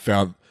 I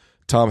found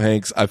Tom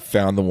Hanks, I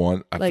found the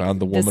one. I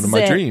found the woman of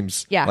my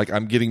dreams. Yeah. Like,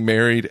 I'm going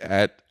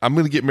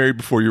to get married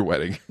before your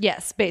wedding.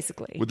 Yes,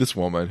 basically. With this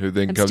woman who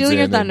then comes in. Stealing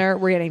your thunder,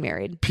 we're getting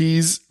married.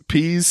 Pees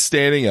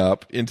standing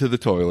up into the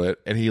toilet,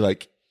 and he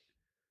like.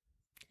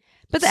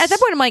 But at that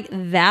point, I'm like,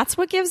 that's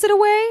what gives it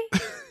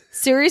away?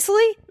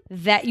 Seriously?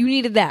 That you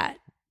needed that?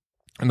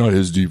 Not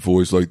his deep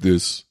voice like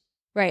this.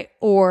 Right.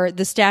 Or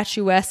the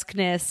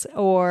statuesqueness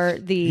or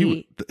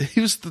the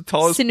he was the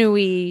tallest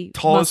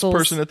muscles.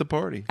 person at the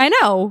party. I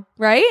know,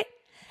 right?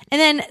 And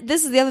then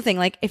this is the other thing.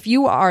 Like, if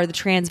you are the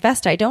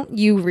transvestite, don't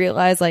you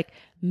realize, like,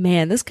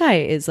 man, this guy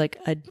is like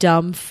a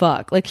dumb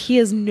fuck. Like, he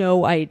has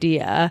no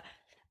idea.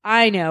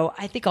 I know.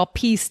 I think I'll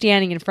pee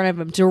standing in front of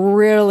him to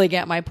really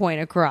get my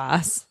point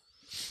across.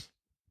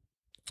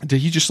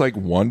 Did he just like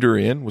wander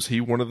in? Was he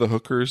one of the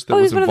hookers that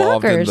was one of the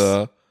involved in hookers.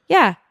 the...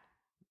 Yeah.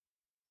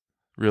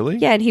 Really?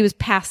 Yeah, and he was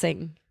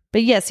passing.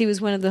 But yes, he was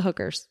one of the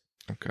hookers.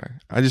 Okay.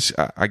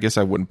 I guess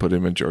I wouldn't put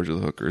him in charge of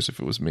the hookers if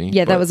it was me.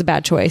 Yeah, that was a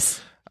bad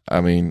choice. I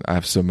mean, I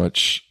have so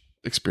much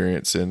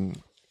experience in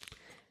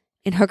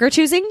hooker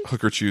choosing?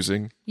 Hooker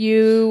choosing. We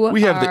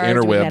have the that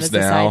interwebs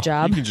now. Side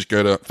job. You can just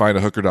go to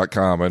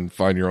findahooker.com and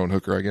find your own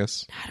hooker, I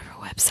guess. Not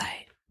our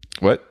website.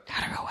 What?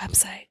 Not our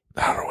website.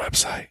 Not our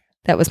website.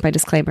 That was my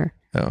disclaimer.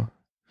 No.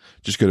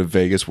 Just go to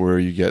Vegas where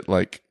you get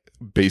like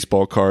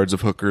baseball cards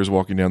of hookers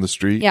walking down the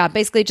street. Yeah,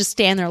 basically just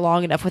stand there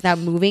long enough without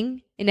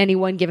moving in any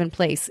one given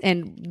place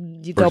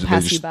and they'll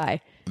pass you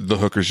by. The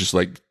hookers just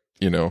like,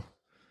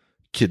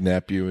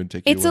 kidnap you and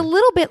take you It's away. a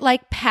little bit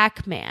like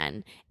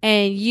Pac-Man,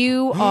 and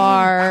you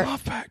are... I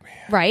love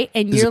Pac-Man. Right?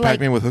 And Is you're it like...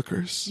 Pac-Man with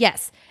hookers?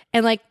 Yes.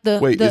 And like the...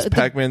 Wait, is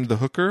Pac-Man the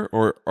hooker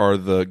or are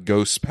the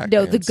ghosts Pac-Man?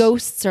 No, the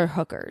ghosts are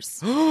hookers.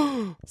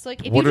 So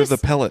like, if what you are the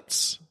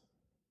pellets?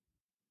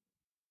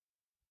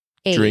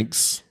 AIDS.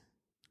 Drinks?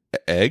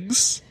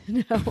 Eggs?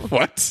 No.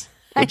 What?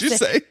 What'd you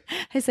say?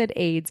 I said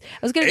AIDS.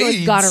 I was going to go with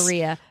AIDS?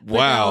 gonorrhea.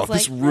 Wow,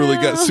 this really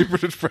got no. super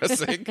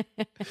depressing.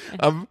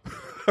 I'm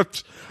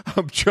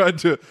trying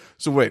to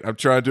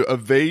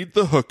evade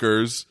the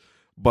hookers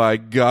by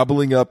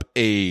gobbling up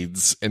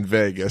AIDS in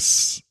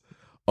Vegas.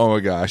 Oh my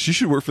gosh, you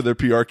should work for their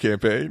PR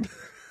campaign.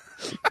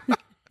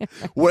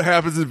 What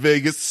happens in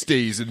Vegas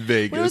stays in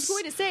Vegas. What I was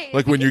going to say,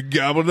 like when you're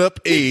gobbling up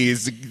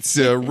AIDS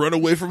to run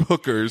away from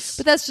hookers.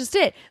 But that's just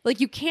it. Like,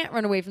 you can't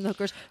run away from the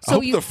hookers. I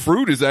hope the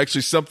fruit is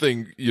actually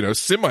something,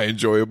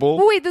 semi-enjoyable.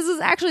 Well, wait, this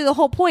is actually the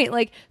whole point.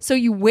 Like, so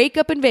you wake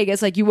up in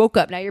Vegas, like you woke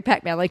up, now you're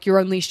Pac-Man, like you're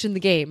unleashed in the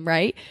game,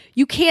 right?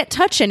 You can't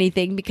touch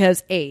anything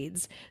because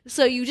AIDS.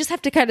 So you just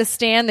have to kind of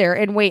stand there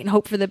and wait and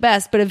hope for the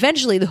best. But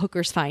eventually the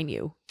hookers find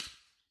you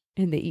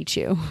and they eat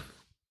you.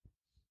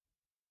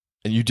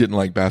 And you didn't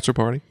like Bachelor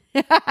Party?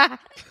 I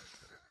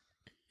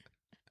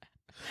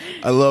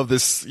love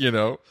this,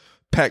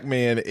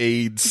 Pac-Man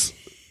AIDS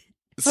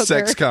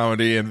sex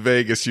comedy in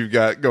Vegas you've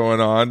got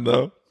going on,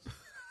 though.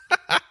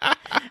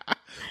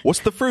 What's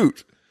the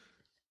fruit?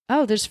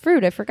 Oh, there's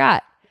fruit. I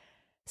forgot.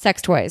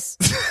 Sex toys.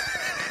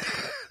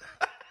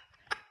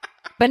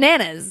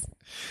 Bananas.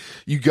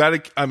 You got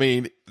to,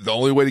 the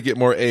only way to get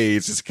more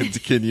AIDS is to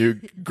continue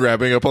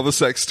grabbing up all the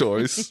sex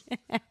toys.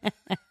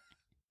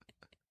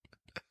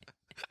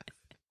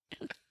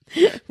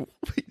 Wait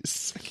a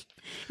second.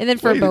 And then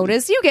for a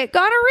bonus, you get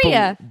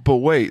gonorrhea. But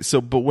wait,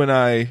 but when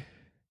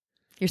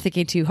You're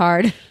thinking too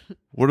hard.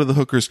 What do the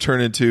hookers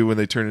turn into when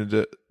they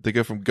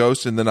go from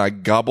ghosts and then I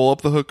gobble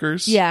up the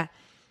hookers? Yeah.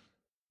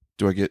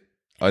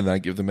 And I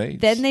give them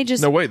AIDS? Then they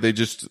just... No, wait, they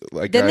just...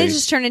 they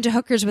just turn into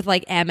hookers with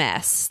like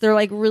MS. They're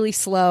like really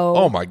slow.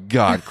 Oh my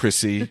God,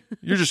 Chrissy.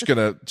 You're just going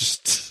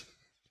to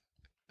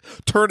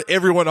turn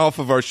everyone off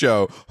of our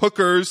show.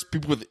 Hookers,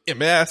 people with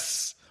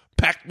MS...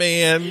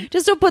 Pac-Man.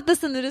 Just don't put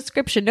this in the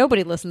description.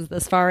 Nobody listens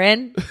this far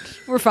in.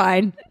 We're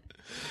fine.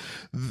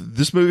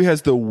 This movie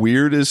has the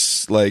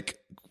weirdest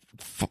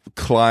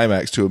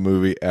climax to a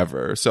movie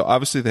ever. So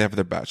obviously they have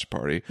their bachelor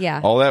party. Yeah.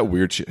 All that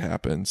weird shit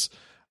happens.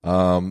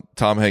 Tom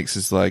Hanks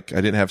is like, I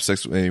didn't have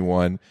sex with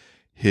anyone.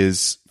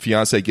 His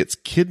fiance gets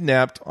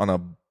kidnapped on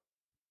a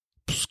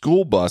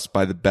school bus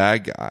by the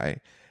bad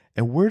guy.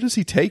 And where does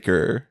he take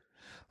her?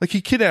 Like,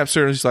 he kidnaps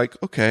her and he's like,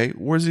 okay,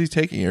 where's he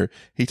taking her?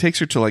 He takes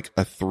her to like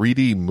a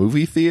 3D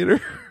movie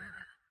theater.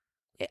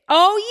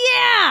 Oh,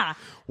 yeah.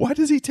 Why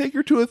does he take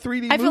her to a 3D movie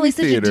theater? I feel like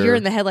such a deer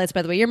in the headlights,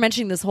 by the way. You're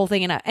mentioning this whole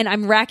thing and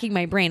I'm racking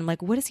my brain. I'm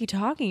like, what is he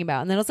talking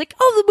about? And then I was like,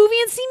 oh, the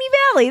movie in Simi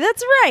Valley.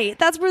 That's right.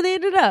 That's where they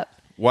ended up.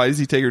 Why does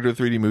he take her to a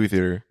 3D movie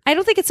theater? I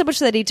don't think it's so much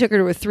that he took her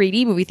to a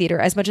 3D movie theater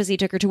as much as he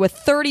took her to a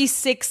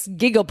 36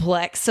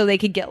 gigaplex so they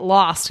could get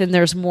lost and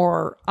there's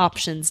more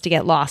options to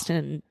get lost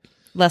and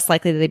less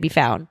likely that they'd be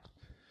found.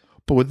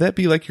 But would that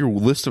be like your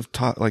list of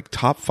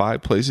top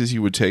 5 places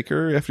you would take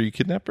her after you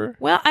kidnap her?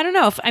 Well, I don't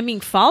know. If I'm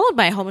being followed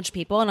by a whole bunch of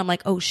people and I'm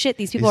like, oh shit,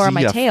 these people are on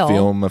my tail.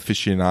 Film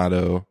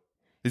aficionado.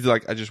 He's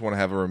like, I just want to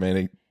have a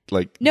romantic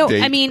no,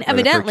 date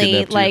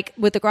evidently, like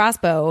with the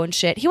crossbow and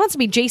shit, he wants to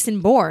be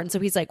Jason Bourne. So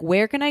he's like,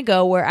 where can I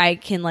go where I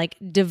can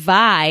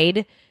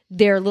divide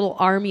their little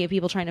army of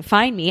people trying to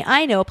find me?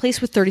 I know a place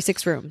with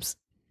 36 rooms.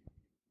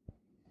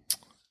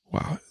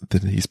 Wow,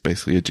 then he's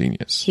basically a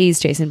genius. He's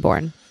Jason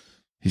Bourne.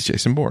 He's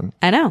Jason Bourne.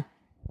 I know.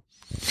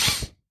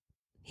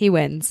 He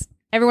wins.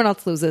 Everyone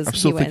else loses. I'm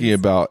still thinking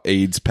about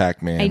AIDS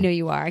Pac-Man. I know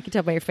you are. I can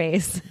tell by your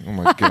face. Oh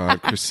my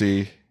God,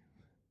 Chrissy.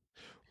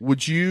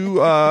 Would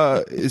you,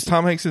 is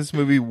Tom Hanks in this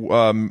movie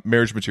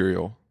Marriage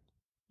Material?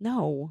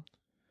 No.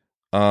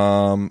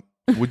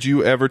 Would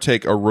you ever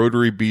take a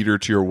rotary beater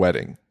to your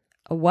wedding?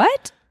 A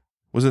what?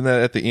 Wasn't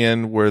that at the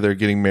end where they're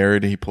getting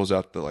married and he pulls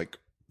out the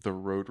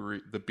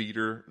rotary, the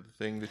beater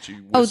thing that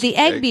you... Oh, the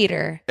egg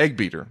beater. Egg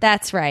beater.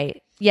 That's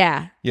right.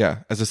 Yeah. Yeah,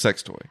 as a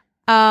sex toy.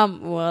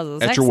 Well,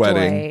 as a sex your toy,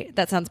 wedding.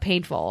 that sounds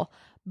painful.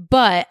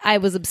 but I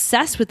was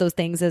obsessed with those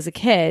things as a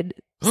kid.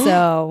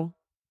 So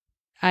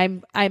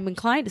I'm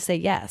inclined to say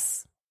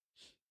yes.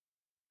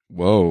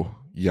 Whoa.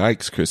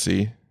 Yikes,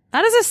 Chrissy.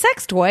 Not as a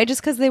sex toy,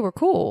 just because they were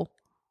cool.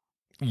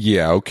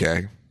 Yeah,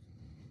 okay.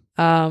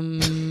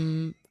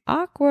 Awkward.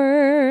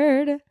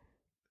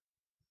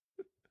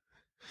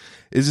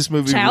 Is this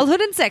movie childhood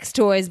and sex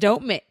toys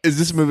don't mix? Is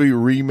this movie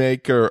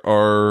remake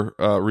or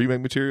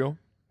remake material?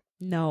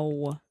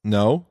 No,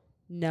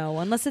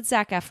 unless it's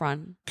Zac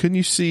Efron. Couldn't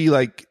you see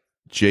like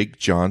Jake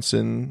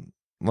Johnson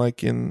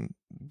like in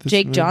this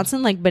Jake movie?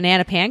 Johnson like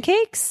banana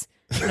pancakes?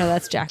 No,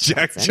 that's Jack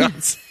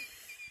Johnson.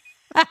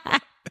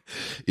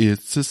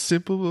 It's a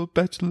simple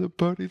bachelor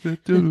party.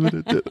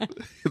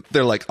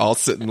 They're like all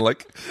sitting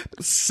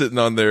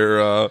on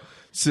their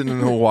sitting in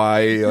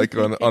Hawaii like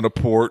on a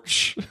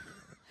porch.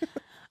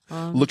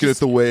 Looking at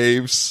the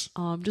waves.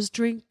 I'm just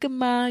drinking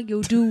my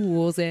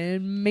Yo-Duels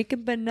and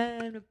making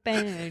banana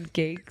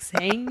pancakes,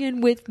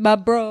 hanging with my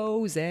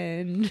bros,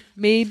 and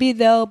maybe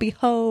they'll be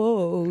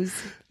hoes.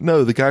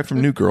 No, the guy from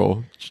New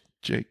Girl,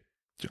 Jake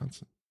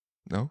Johnson.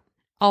 No?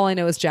 All I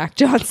know is Jack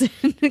Johnson,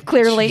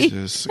 clearly.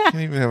 Jesus, I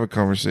can't even have a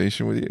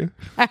conversation with you.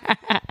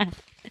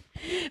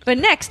 But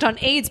next on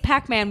AIDS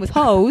Pac-Man with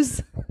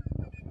hoes.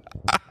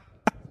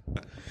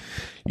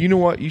 You know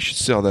what? You should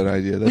sell that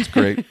idea. That's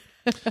great.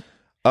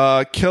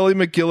 Kelly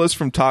McGillis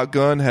from Top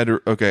Gun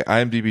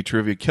IMDb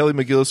trivia. Kelly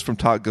McGillis from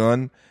Top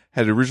Gun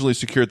had originally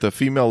secured the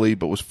female lead,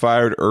 but was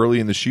fired early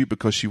in the shoot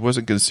because she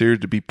wasn't considered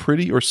to be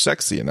pretty or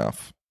sexy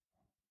enough.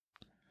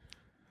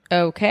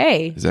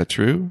 Okay. Is that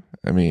true?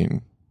 I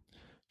mean,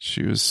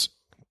 she was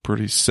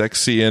pretty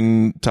sexy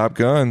in Top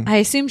Gun. I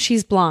assume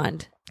she's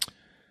blonde.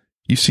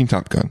 You've seen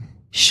Top Gun?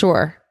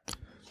 Sure.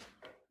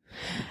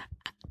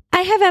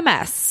 I have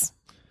MS.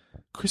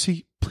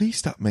 Chrissy, please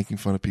stop making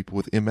fun of people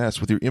with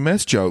MS with your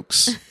MS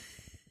jokes.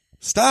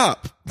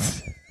 Stop.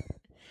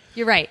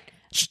 You're right.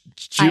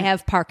 I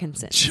have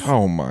Parkinson's.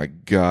 Oh my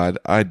God.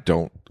 I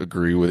don't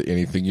agree with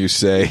anything you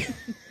say.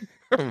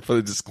 For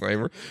the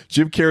disclaimer,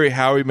 Jim Carrey,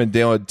 Howie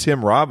Mandel, and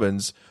Tim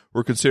Robbins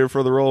were considered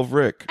for the role of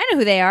Rick. I know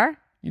who they are.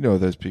 You know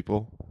those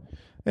people.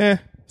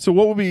 So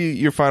what would be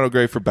your final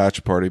grade for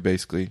Bachelor Party,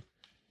 basically?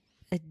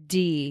 A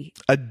D.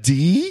 A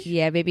D?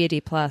 Yeah, maybe a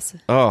D plus.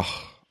 Oh,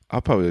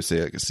 I'll probably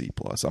say like a C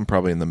plus. I'm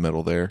probably in the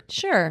middle there.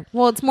 Sure.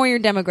 Well, it's more your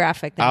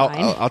demographic than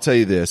mine. I'll tell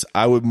you this.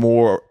 I would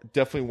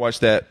definitely watch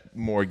that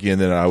more again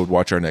than I would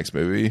watch our next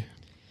movie.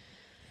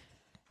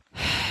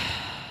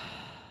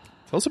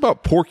 Tell us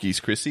about Porky's,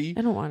 Chrissy.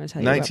 I don't want to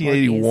tell you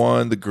 1981, about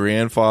Porky's. The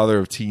grandfather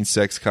of teen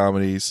sex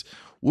comedies.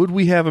 Would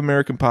we have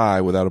American Pie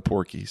without a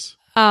Porky's?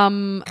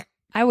 I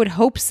would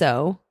hope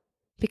so,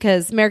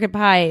 because American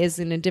Pie is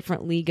in a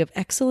different league of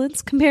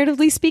excellence,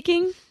 comparatively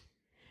speaking.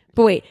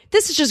 But wait,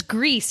 this is just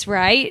Grease,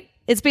 right?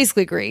 It's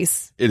basically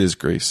Grease. It is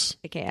Grease.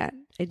 I can't.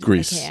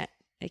 Grease.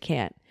 I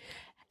can't.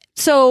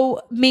 So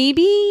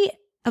maybe,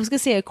 I was going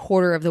to say a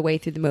quarter of the way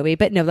through the movie,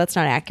 but no, that's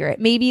not accurate.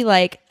 Maybe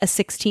like a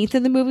 16th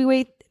of the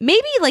movie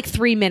maybe like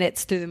 3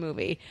 minutes through the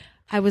movie.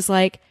 I was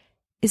like,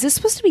 is this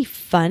supposed to be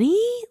funny?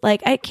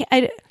 Like,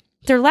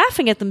 they're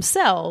laughing at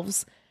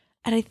themselves,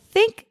 and I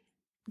think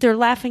they're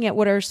laughing at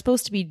what are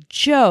supposed to be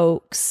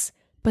jokes,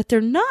 but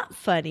they're not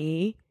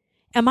funny.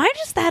 Am I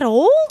just that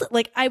old?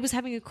 Like, I was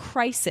having a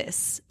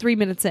crisis 3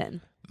 minutes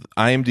in.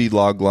 IMDb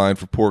logline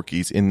for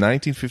Porky's. In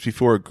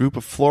 1954, a group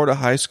of Florida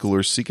high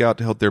schoolers seek out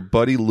to help their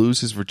buddy lose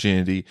his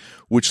virginity,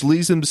 which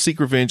leads them to seek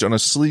revenge on a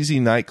sleazy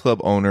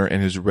nightclub owner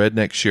and his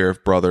redneck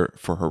sheriff brother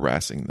for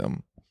harassing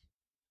them.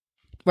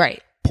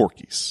 Right.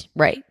 Porky's.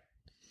 Right.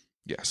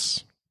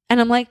 Yes.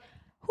 And I'm like,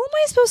 who am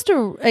I supposed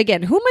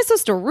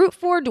to root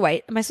for?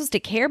 Am I supposed to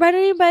care about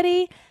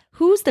anybody?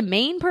 Who's the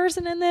main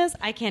person in this?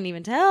 I can't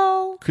even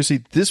tell.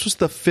 Chrissy, this was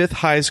the fifth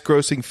highest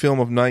grossing film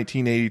of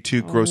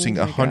 1982, grossing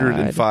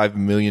 $105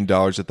 million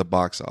at the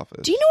box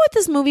office. Do you know what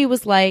this movie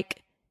was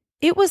like?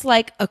 It was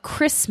like a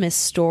Christmas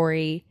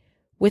story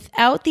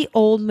without the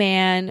old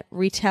man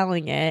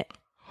retelling it,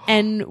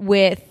 and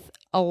with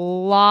a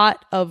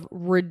lot of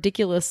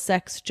ridiculous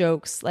sex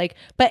jokes.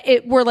 But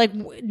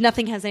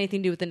nothing has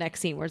anything to do with the next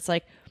scene, where it's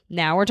like,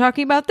 now we're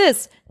talking about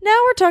this. Now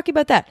we're talking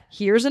about that.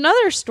 Here's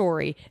another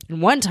story.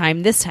 And one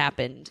time this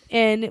happened.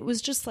 And it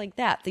was just like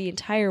that the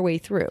entire way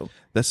through.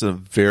 That's a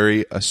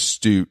very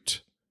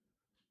astute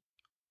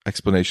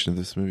explanation of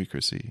this movie,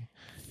 Chrissy.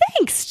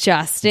 Thanks,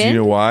 Justin. Do you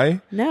know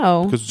why?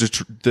 No. Because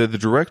the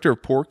director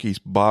of Porky's,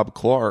 Bob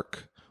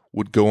Clark,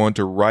 would go on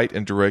to write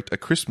and direct A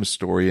Christmas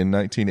Story in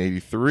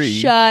 1983.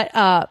 Shut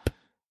up.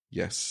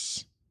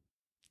 Yes.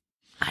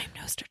 I'm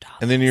Nostradamus.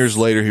 And then years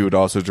later, he would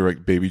also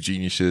direct Baby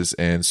Geniuses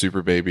and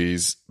Super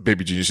Babies,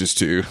 Baby Geniuses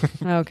 2.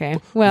 Okay.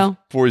 Well.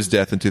 For his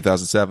death in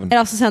 2007. It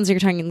also sounds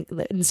like you're talking,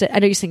 I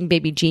know you're saying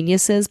Baby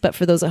Geniuses, but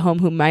for those at home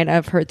who might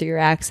have heard through your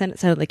accent, it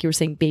sounded like you were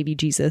saying Baby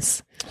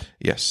Jesus.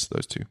 Yes,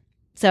 those two.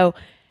 So,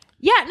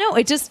 yeah, no,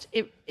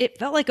 it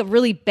felt like a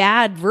really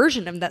bad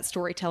version of that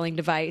storytelling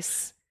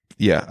device.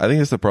 Yeah, I think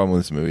that's the problem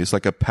with this movie. It's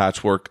like a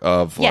patchwork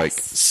of like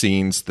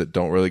scenes that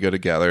don't really go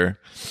together.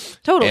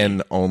 Totally.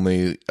 And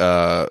only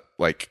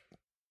like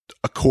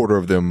a quarter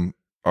of them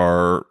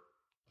are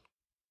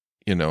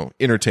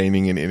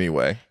entertaining in any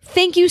way.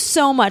 Thank you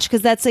so much,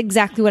 because that's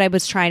exactly what I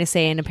was trying to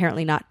say, and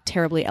apparently not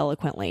terribly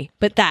eloquently.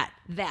 But that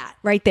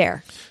right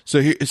there.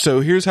 So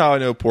here's how I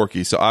know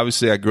Porky. So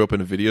obviously I grew up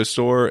in a video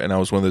store, and I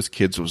was one of those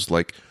kids who was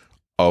like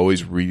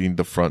always reading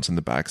the fronts and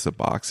the backs of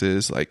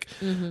boxes, like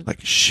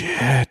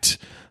shit,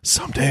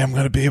 someday I'm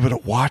gonna be able to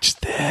watch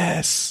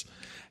this.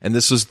 And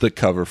this was the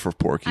cover for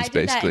Porky's. I did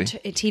basically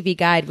that a TV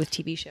guide with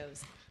TV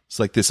shows. It's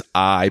like this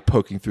eye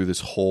poking through this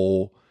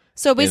hole.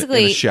 So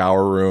basically, in a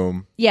shower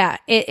room. Yeah,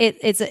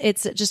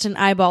 it's just an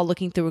eyeball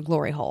looking through a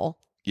glory hole.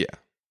 Yeah.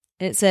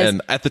 It says,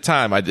 and at the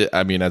time,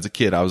 as a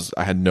kid,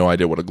 I had no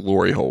idea what a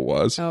glory hole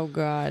was. Oh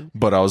God!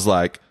 But I was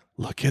like,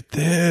 look at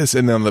this,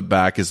 and then on the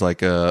back is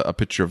like a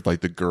picture of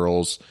like the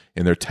girls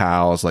in their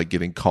towels, like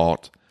getting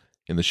caught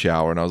in the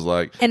shower, and I was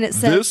like, and it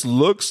says, this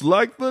looks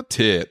like the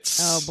tits.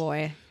 Oh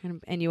boy!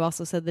 And you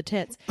also said the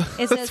tits.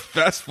 It says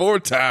fast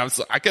forward time,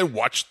 so I can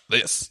watch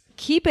this.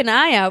 Keep an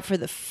eye out for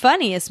the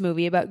funniest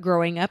movie about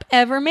growing up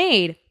ever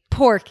made,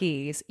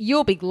 Porky's.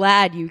 You'll be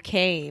glad you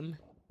came.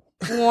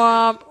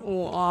 Womp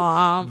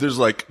womp. There's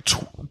like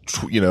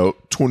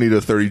 20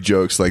 to 30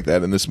 jokes like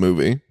that in this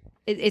movie.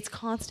 It's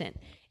constant.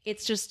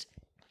 It's just.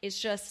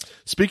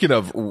 Speaking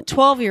of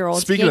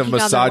 12-year-olds. Speaking of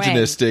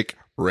misogynistic,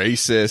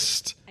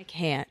 racist. I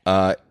can't.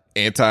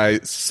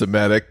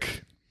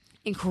 Anti-Semitic.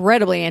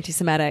 Incredibly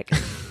anti-Semitic.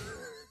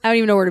 I don't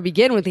even know where to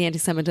begin with the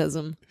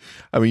anti-Semitism.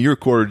 I mean, you're a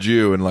quarter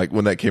Jew, and like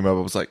when that came up,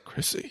 I was like,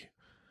 Chrissy,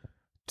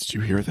 did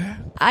you hear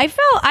that? I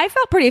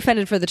felt pretty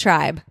offended for the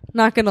tribe.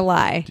 Not gonna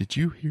lie. Did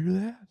you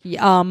hear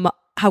that?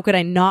 How could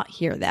I not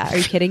hear that? Are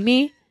you kidding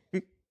me?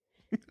 And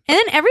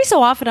then every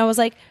so often I was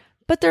like,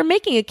 but they're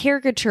making a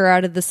caricature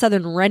out of the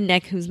southern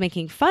redneck who's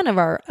making fun of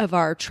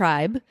our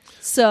tribe.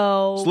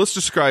 So let's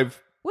describe.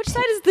 Which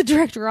side is the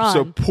director on?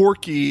 So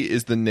Porky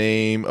is the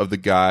name of the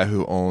guy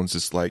who owns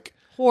this like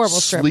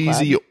horrible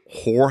sleazy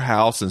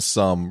whorehouse in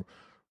some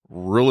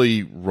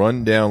really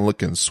rundown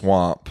looking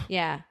swamp.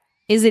 Yeah.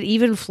 Is it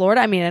even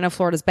Florida? I mean, I know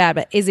Florida's bad,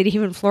 but is it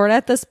even Florida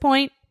at this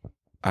point?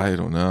 I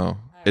don't know.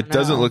 It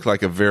doesn't look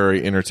like a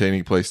very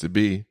entertaining place to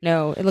be.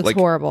 No, it looks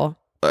horrible.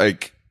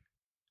 Like,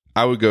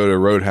 I would go to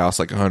Roadhouse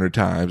like 100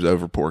 times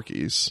over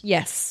Porky's.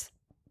 Yes.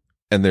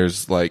 And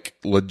there's like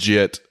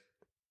legit,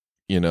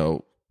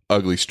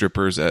 ugly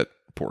strippers at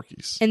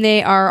Porky's. And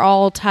they are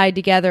all tied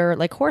together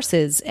like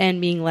horses and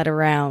being led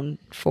around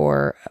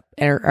for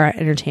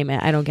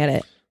entertainment. I don't get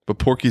it. But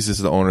Porky's is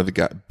the owner, the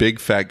guy, big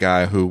fat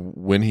guy who,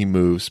 when he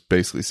moves,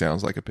 basically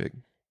sounds like a pig.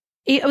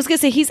 I was going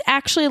to say, he's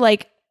actually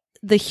like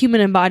the human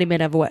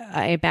embodiment of what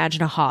I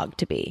imagine a hog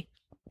to be.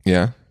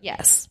 Yeah?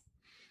 Yes.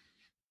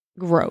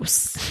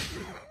 Gross.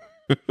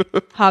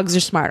 Hogs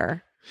are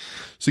smarter.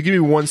 So give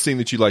me one scene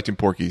that you liked in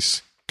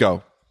Porky's.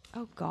 Go.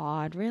 Oh,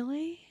 God,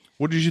 really?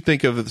 What did you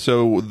think of?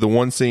 So the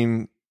one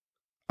scene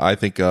I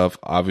think of,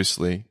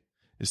 obviously,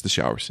 is the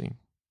shower scene.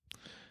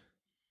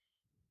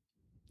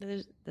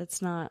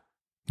 That's not...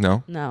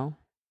 No? No.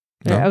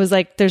 I was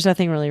like, there's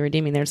nothing really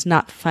redeeming there. It's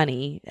not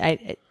funny.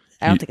 I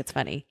don't think it's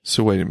funny.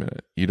 So wait a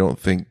minute. You don't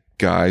think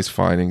guys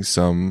finding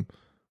some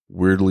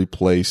weirdly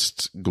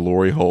placed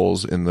glory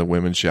holes in the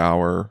women's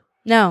shower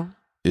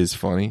is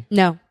funny?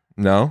 No.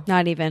 No?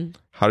 Not even.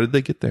 How did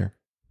they get there?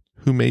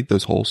 Who made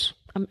those holes?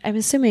 I'm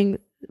assuming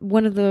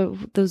one of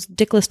those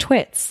dickless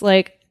twits.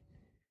 Like,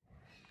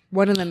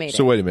 one of them made it.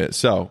 So wait a minute.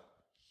 So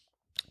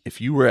if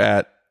you were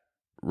at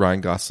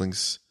Ryan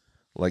Gosling's,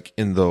 like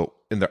in the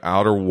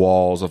outer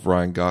walls of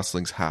Ryan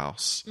Gosling's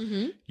house,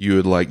 you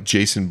would like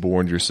Jason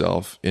Bourne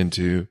yourself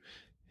into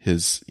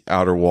his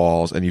outer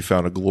walls, and you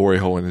found a glory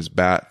hole in his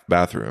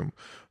bathroom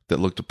that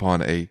looked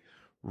upon a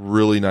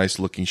really nice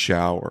looking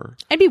shower.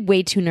 I'd be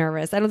way too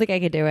nervous. I don't think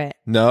I could do it.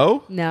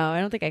 No? No, I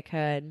don't think I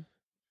could.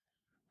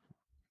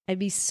 I'd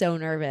be so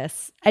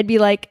nervous. I'd be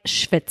like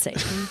schwitzing.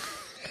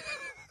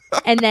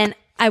 And then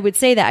I would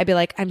say that. I'd be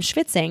like, I'm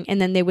schwitzing.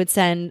 And then they would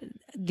send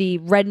the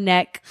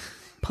redneck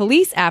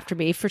police after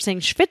me for saying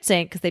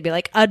schwitzing, because they'd be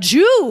like, a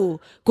Jew,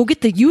 go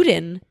get the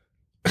Juden.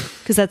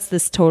 Because that's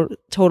this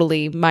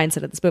totally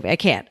mindset of this movie. I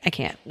can't,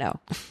 no.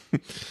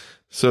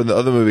 So in the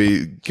other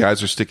movie,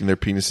 guys are sticking their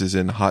penises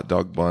in hot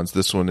dog buns.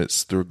 This one,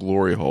 it's through a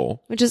glory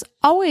hole. Which is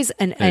always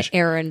an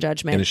error in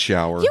judgment. In a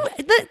shower.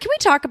 Can we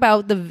talk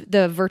about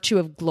the virtue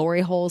of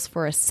glory holes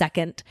for a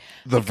second?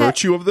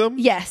 Virtue of them?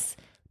 Yes.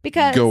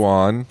 Because go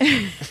on.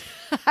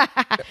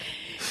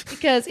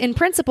 Because in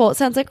principle, it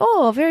sounds like,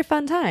 oh, a very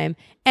fun time.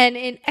 And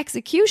in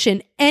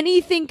execution,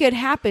 anything could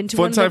happen to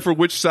fun time for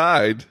which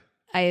side?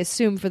 I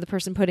assume for the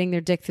person putting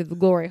their dick through the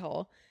glory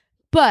hole.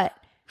 But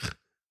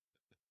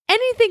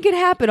anything could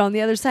happen on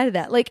the other side of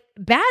that. Like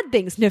bad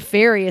things,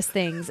 nefarious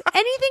things.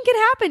 Anything could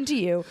happen to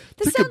you.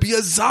 There could be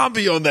a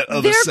zombie on that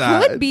other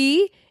side. There could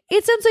be.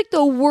 It sounds like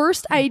the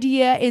worst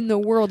idea in the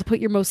world to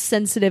put your most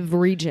sensitive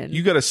region.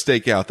 You got to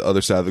stake out the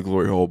other side of the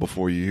glory hole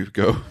before you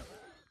go.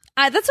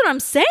 That's what I'm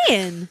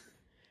saying.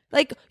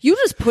 Like, you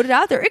just put it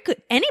out there.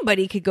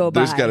 Anybody could go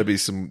by. There's got to be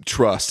some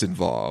trust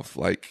involved,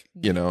 like,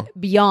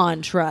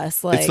 beyond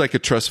trust. Like, it's like a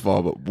trust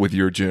fall, but with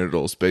your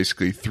genitals,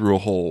 basically through a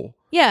hole.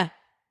 Yeah.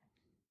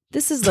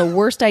 This is the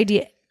worst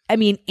idea I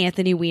mean,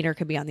 Anthony Weiner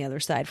could be on the other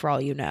side for all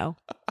you know.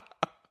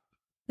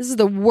 This is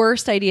the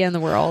worst idea in the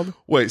world.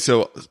 Wait,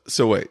 so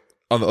wait.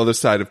 On the other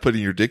side of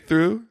putting your dick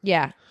through?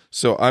 Yeah.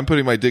 So I'm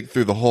putting my dick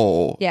through the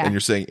hole, yeah. and you're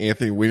saying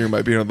Anthony Weiner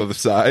might be on the other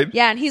side?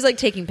 Yeah, and he's like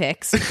taking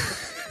pics.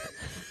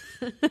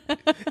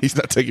 He's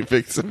not taking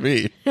pics of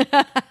me.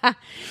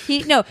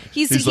 He's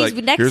like,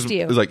 next to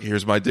you. He's like,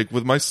 here's my dick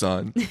with my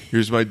son.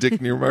 Here's my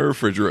dick near my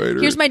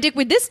refrigerator. Here's my dick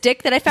with this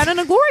dick that I found in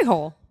a glory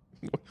hole.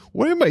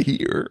 Why am I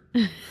here?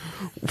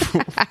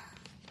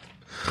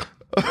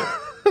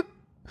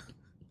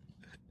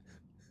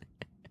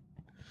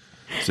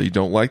 So you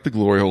don't like the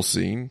glory hole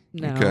scene?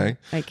 No, okay.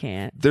 I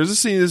can't. There's a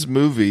scene in this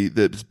movie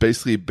that's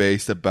basically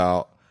based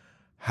about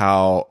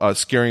how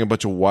scaring a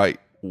bunch of white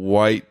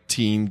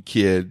teen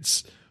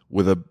kids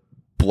with a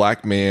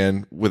black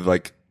man with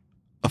like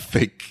a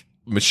fake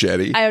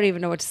machete. I don't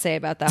even know what to say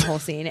about that whole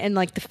scene. And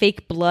like the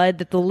fake blood,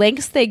 that the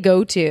lengths they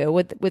go to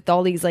with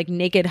all these like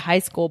naked high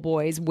school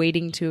boys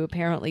waiting to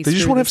apparently they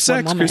just want to have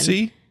sex, woman.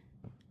 Chrissy.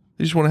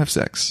 They just want to have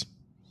sex.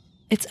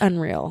 It's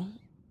unreal.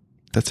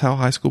 That's how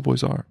high school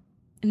boys are.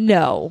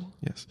 No.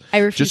 Yes. I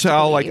refuse just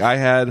how believe. like I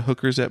had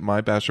hookers at my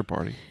bachelor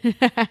party.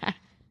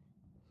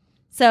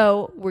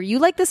 So were you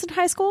like this in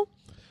high school?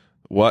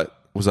 What?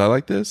 Was I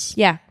like this?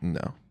 Yeah.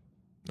 No.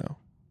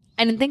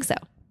 I didn't think so.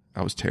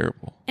 I was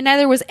terrible. And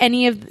neither was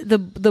any of the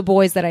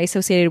boys that I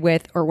associated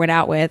with or went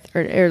out with,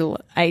 or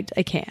I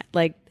can't.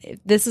 Like,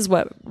 this is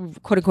what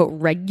quote unquote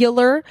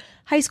regular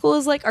high school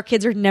is like. Our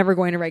kids are never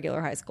going to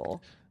regular high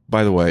school.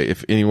 By the way,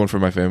 if anyone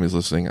from my family is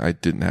listening, I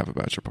didn't have a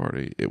bachelor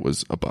party. It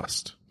was a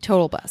bust.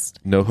 Total bust.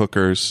 No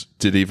hookers.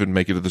 Didn't even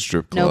make it to the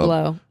strip club. No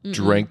blow. Mm-mm.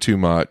 Drank too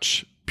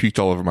much. Puked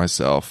all over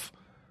myself.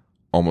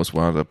 Almost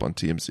wound up on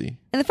TMZ.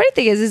 And the funny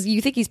thing is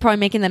you think he's probably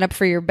making that up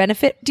for your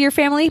benefit to your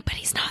family, but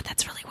he's not.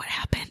 That's really what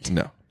happened.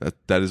 No,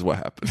 that is what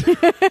happened.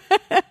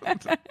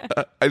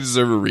 I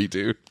deserve a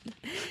redo.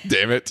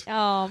 Damn it.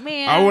 Oh,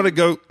 man. I want to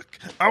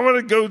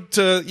go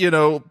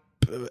to,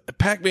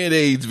 Pac-Man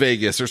AIDS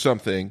Vegas or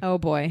something. Oh,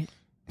 boy.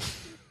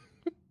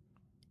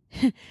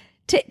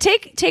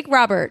 Take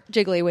Robert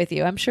Jiggly with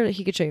you. I'm sure that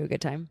he could show you a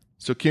good time.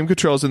 So Kim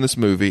Cattrall's in this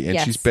movie, and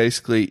yes. she's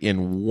basically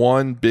in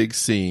one big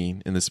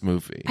scene in this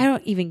movie. I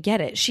don't even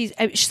get it.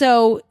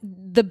 So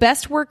the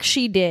best work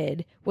she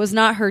did was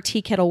not her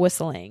tea kettle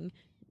whistling,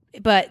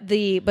 but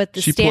the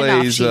she standoff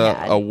plays she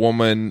had. a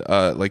woman,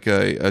 like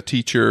a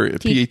teacher, a PA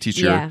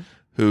teacher, yeah.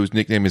 whose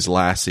nickname is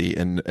Lassie,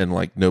 and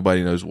like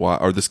nobody knows why,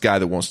 or this guy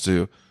that wants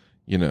to,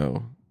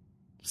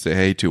 say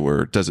hey to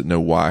her doesn't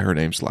know why her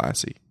name's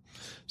Lassie.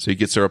 So he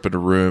gets her up in a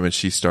room, and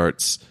she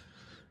starts.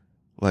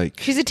 Like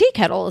she's a tea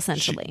kettle,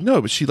 essentially.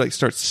 But she like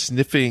starts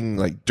sniffing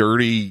like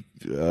dirty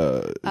pea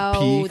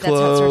that's clothes.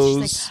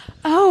 How she's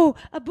like,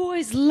 a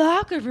boys'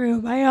 locker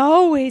room. I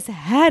always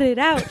had it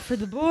out for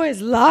the boys'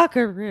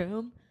 locker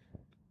room.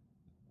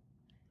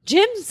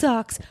 Gym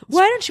socks.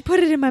 Why don't you put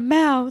it in my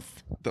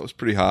mouth? That was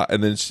pretty hot.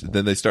 And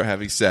then they start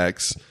having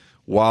sex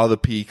while the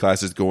PE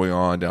class is going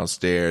on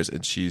downstairs,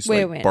 and she's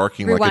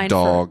barking like a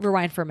dog.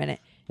 Rewind for a minute.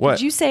 What?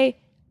 Did you say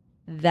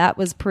that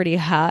was pretty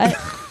hot?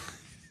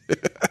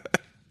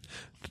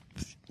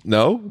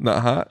 No,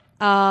 not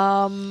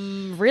hot.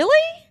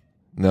 Really?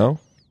 No.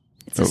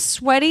 It's a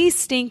sweaty,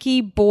 stinky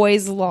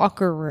boys'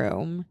 locker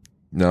room.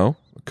 No.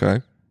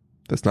 Okay.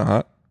 That's not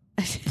hot.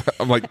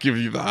 I'm like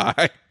giving you the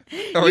eye.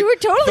 You were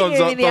totally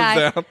giving me the eye.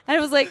 Down. And I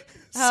was like,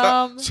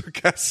 not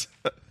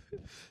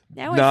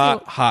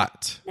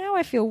hot. Now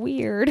I feel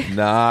weird.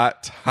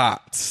 Not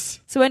hot.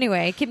 So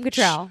anyway, Kim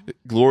Cattrall.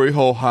 Glory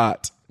hole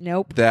hot.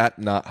 Nope. That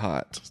not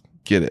hot.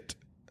 Get it.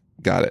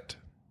 Got it.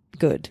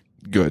 Good.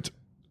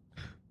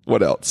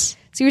 What else?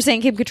 So you were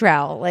saying Kim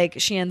Cattrall, like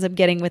she ends up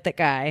getting with that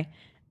guy,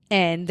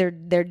 and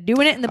they're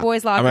doing it in the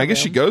boys' locker room. I guess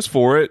she goes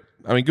for it.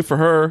 I mean, good for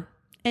her.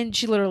 And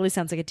she literally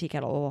sounds like a tea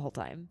kettle the whole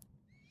time.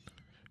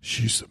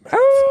 She's a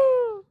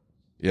mouth.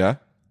 Yeah?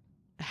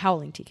 A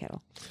howling tea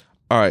kettle.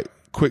 All right.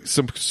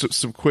 Some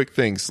quick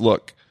things.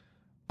 Look,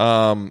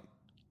 in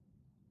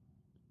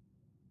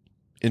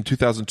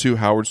 2002,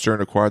 Howard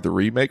Stern acquired the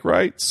remake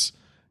rights.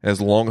 Has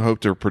long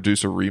hoped to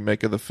produce a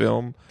remake of the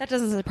film. That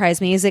doesn't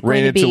surprise me. Is it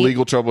Ran going to be... into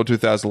legal trouble in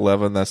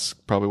 2011. That's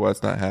probably why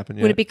it's not happened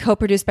yet. Would it be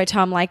co-produced by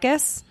Tom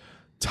Likas?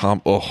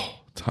 Tom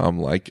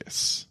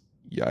Likas.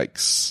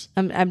 Yikes.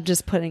 I'm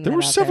just putting there that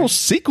were out several there.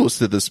 sequels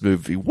to this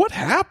movie. What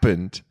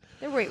happened?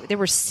 There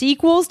were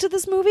sequels to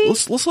this movie?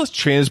 Let's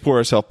transport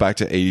ourselves back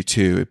to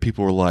 82. And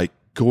people were like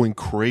going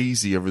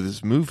crazy over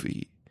this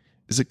movie.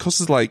 Is it because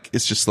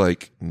it's just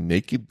like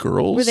naked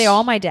girls? Were they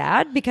all my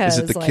dad? Because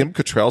is it the Kim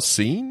Cattrall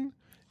scene?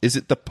 Is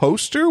it the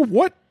poster?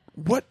 What?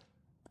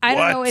 I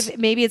don't know if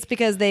maybe it's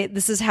because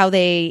this is how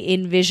they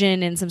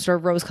envision in some sort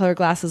of rose-colored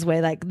glasses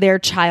way, like their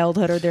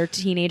childhood or their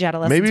teenage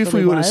adolescence. Maybe if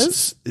really we would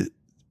was.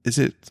 Is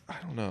it? I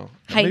don't know.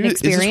 Heightened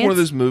experience. Is this one of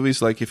those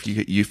movies like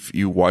if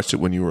you watched it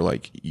when you were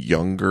like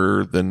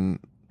younger than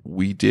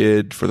we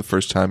did for the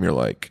first time, you're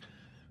like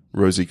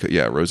rosy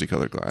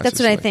colored glasses. That's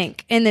what I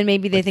think. And then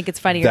maybe they think it's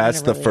funnier. That's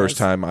than it the really first is.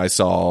 time I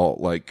saw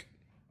like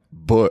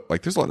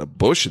there's a lot of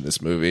bush in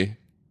this movie.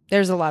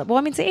 There's a lot. Well,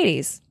 I mean, it's the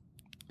 80s.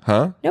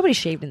 Huh? Nobody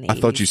shaved in the 80s. I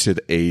thought you said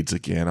AIDS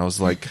again. I was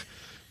like,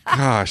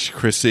 gosh,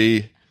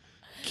 Chrissy,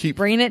 keep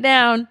bringing it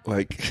down.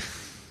 Like,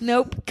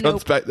 nope.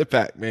 comes back to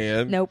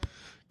Pac-Man. Nope.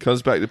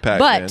 Comes back to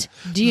Pac-Man. But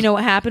do you know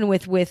what happened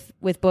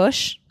with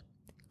Bush?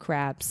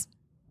 Crabs.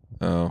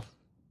 Oh,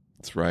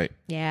 that's right.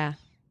 Yeah.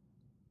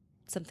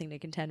 Something to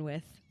contend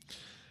with.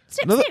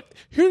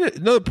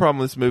 Another problem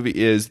with this movie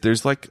is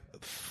there's like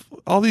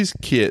all these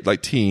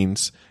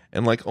teens,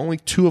 and like only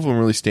two of them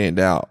really stand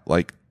out.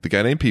 Like the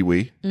guy named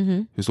Pee-wee,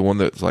 who's the one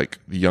that's like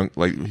the young,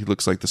 like he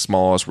looks like the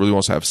smallest, really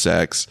wants to have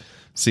sex,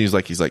 seems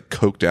like he's like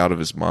coked out of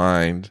his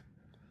mind,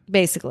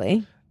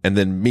 basically. And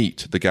then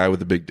Meat, the guy with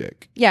the big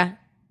dick. Yeah.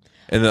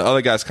 And the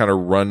other guys kind of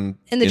run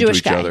into Jewish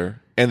each guy.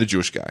 Other. And the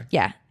Jewish guy.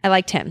 Yeah, I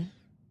liked him.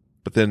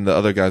 But then the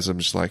other guys, I'm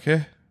just like,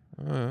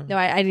 No,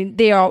 I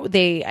didn't.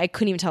 I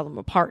couldn't even tell them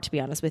apart, to be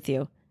honest with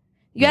you.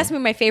 You asked me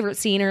my favorite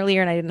scene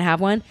earlier, and I didn't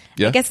have one.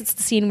 Yeah. I guess it's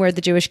the scene where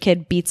the Jewish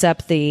kid beats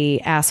up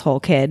the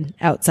asshole kid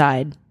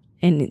outside,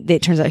 and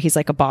it turns out he's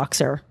like a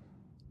boxer.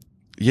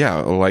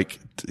 Yeah, like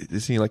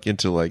is he like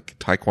into like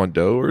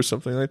Taekwondo or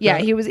something like that? Yeah,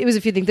 it was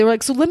a few things. They were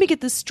like, so let me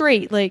get this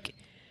straight. Like,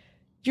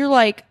 you're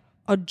like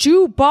a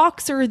Jew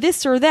boxer,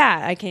 this or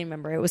that. I can't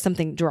remember. It was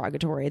something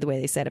derogatory the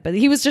way they said it, but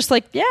he was just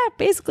like, yeah,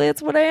 basically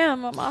that's what I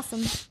am. I'm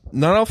awesome.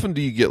 Not often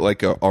do you get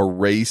like a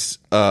race,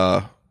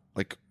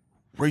 like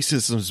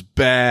racism's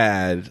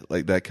bad,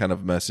 like that kind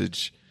of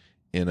message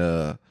in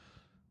a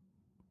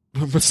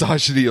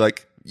misogyny,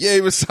 like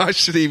yay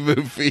misogyny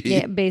movie.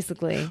 Yeah,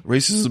 basically.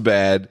 Racism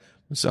bad,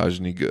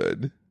 misogyny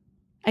good.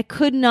 I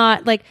could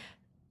not like.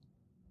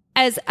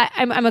 As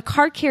I'm a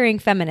card-carrying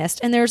feminist,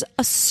 and there's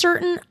a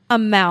certain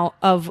amount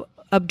of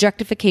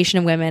objectification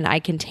of women I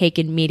can take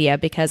in media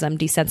because I'm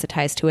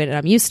desensitized to it and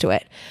I'm used to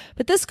it.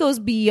 But this goes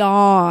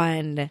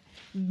beyond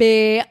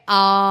any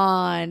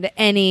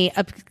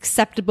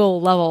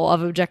acceptable level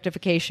of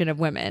objectification of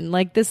women.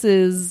 Like, this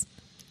is,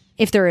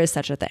 if there is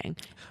such a thing.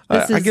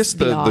 I guess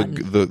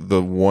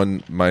the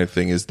one my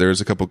thing is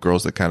there's a couple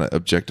girls that kind of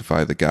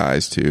objectify the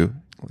guys too,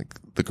 like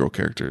the girl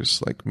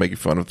characters, like making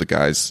fun of the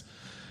guys'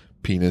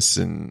 penis,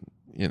 and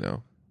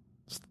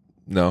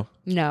no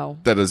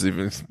that doesn't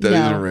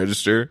even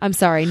register. I'm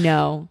sorry,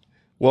 no.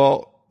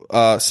 Well,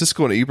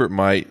 Siskel and Ebert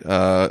might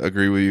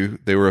agree with you.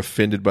 They were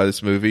offended by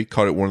this movie,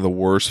 called it one of the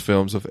worst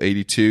films of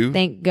 '82.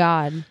 Thank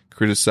God.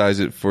 Criticized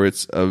it for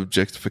its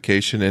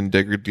objectification and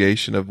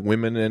degradation of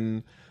women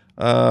and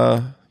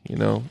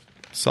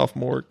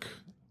sophomoric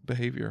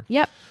behavier.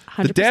 Yep,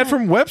 100%. The dad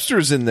from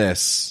Webster's in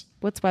this.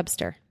 What's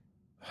Webster?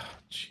 Oh,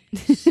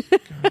 jeez.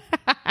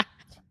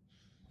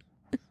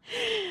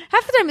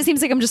 Half the time it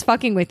seems like I'm just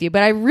fucking with you,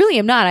 but I really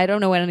am not. I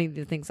don't know what any of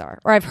the things are.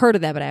 Or I've heard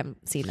of them, but I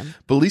haven't seen them.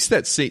 But at least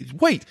that scene...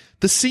 Wait,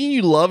 the scene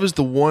you love is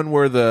the one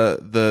where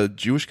the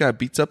Jewish guy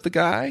beats up the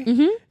guy,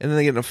 and then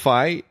they get in a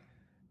fight,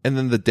 and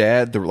then the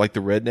dad, the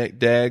redneck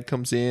dad,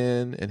 comes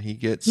in, and he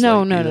gets...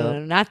 No,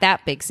 not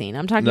that big scene.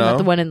 I'm talking about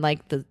the one in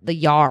like the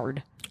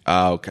yard.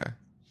 Oh, okay.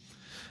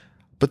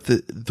 But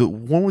the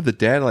one where the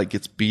dad like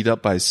gets beat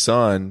up by his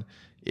son,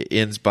 it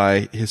ends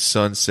by his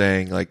son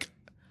saying like,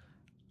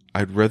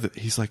 I'd rather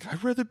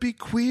be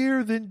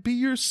queer than be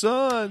your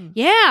son.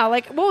 Yeah,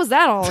 like what was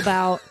that all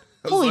about?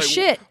 Holy like,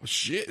 shit.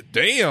 Shit,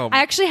 damn. I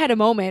actually had a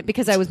moment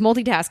because I was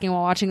multitasking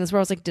while watching this where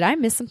I was like, did I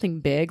miss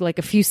something big like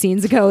a few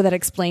scenes ago that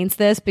explains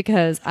this?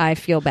 Because I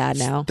feel bad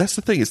now. That's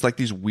the thing. It's like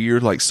these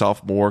weird like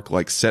sophomoric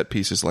like set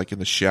pieces like in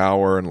the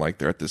shower, and like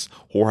they're at this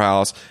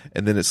whorehouse,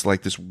 and then it's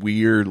like this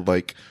weird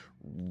like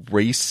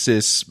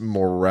racist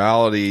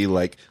morality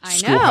like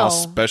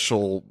Schoolhouse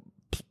Special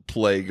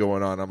play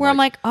going on. I'm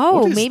like,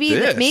 oh,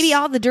 maybe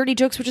all the dirty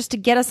jokes were just to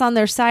get us on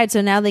their side, so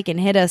now they can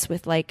hit us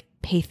with like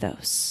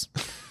pathos.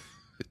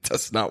 It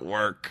does not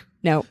work.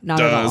 No, not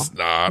at all. Does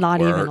not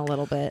work. Even a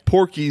little bit.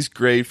 Porky's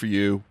grade for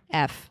you.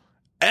 F.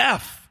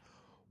 What?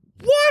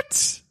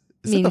 Is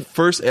that the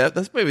first F?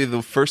 That's maybe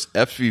the first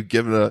F you've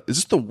given Is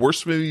this the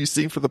worst movie you've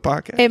seen for the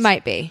podcast? It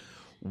might be.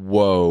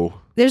 Whoa.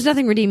 There's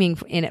nothing redeeming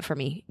in it for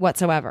me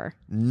whatsoever.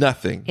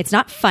 Nothing. It's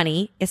not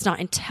funny. It's not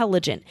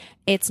intelligent.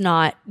 It's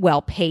not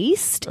well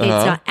paced. It's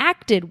not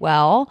acted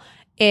well.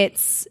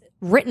 It's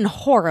written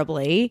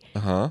horribly.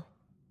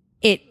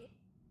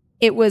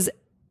 It was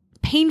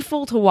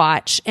painful to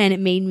watch, and it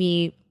made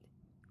me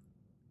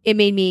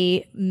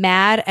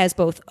mad as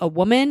both a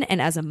woman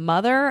and as a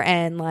mother,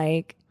 and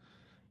like,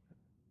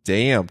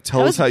 damn,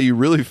 tell us how you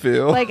really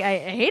feel. Like, I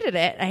hated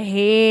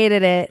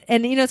it.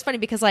 And it's funny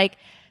because like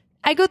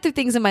I go through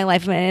things in my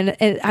life, and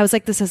I was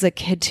like this as a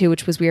kid too,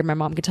 which was weird. My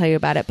mom could tell you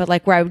about it, but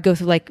like where I would go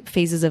through like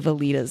phases of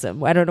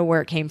elitism. I don't know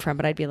where it came from,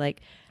 but I'd be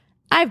like,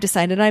 I've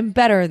decided I'm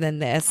better than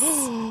this.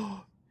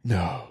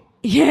 No.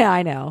 Yeah,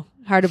 I know.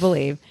 Hard to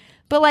believe.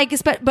 But like,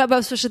 but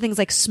especially things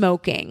like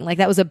smoking, like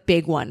that was a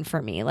big one for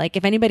me. Like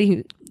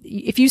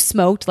if you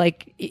smoked,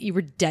 like you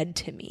were dead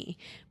to me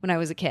when I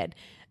was a kid.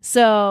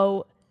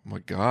 So, oh my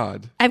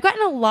God, I've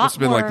gotten a lot. It's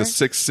been like the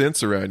Sixth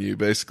Sense around you,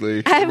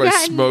 basically. By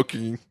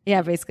smoking.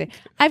 Yeah, basically.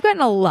 I've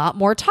gotten a lot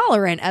more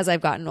tolerant as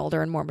I've gotten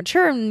older and more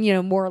mature,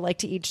 and more like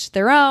to each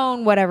their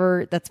own.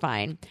 Whatever, that's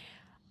fine.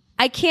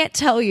 I can't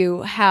tell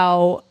you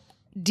how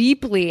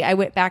deeply, I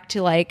went back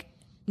to like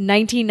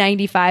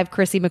 1995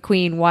 Chrissy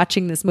McQueen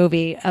watching this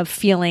movie of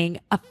feeling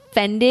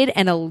offended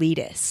and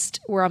elitist,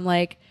 where I'm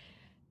like,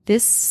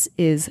 this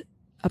is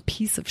a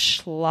piece of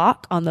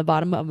schlock on the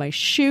bottom of my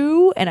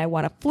shoe and I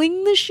want to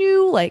fling the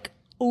shoe like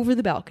over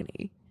the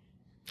balcony.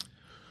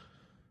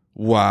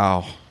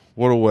 Wow.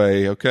 What a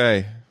way.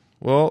 Okay.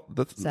 Well,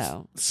 that's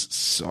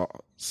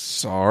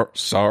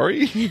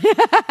sorry.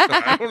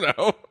 I don't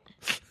know.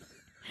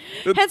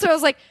 Hence, I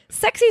was like,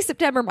 "Sexy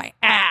September, my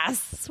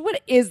ass.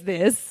 What is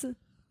this?"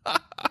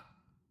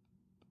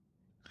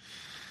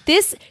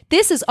 This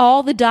is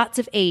all the dots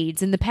of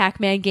AIDS in the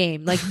Pac-Man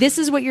game. Like, this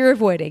is what you're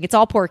avoiding. It's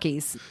all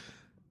Porkies.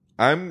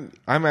 I'm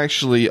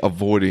actually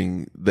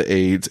avoiding the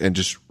AIDS and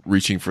just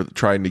reaching for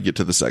trying to get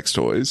to the sex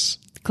toys.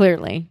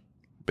 Clearly.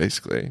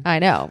 Basically. I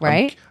know,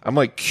 right? I'm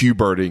like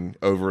Q-birding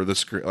over the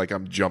screen. Like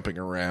I'm jumping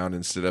around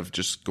instead of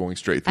just going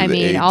straight through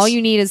the AIDS. All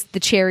you need is the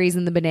cherries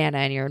and the banana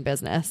and you're in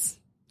business.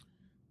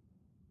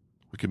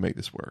 We could make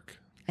this work.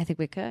 I think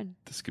we could.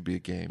 This could be a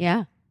game.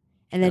 Yeah.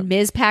 And then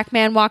Ms.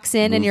 Pac-Man walks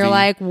in and you're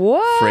like,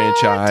 what?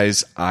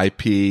 Franchise,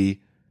 IP,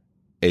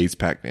 AIDS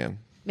Pac-Man.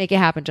 Make it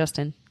happen,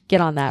 Justin. Get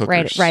on that.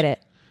 Hookers. Write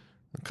it.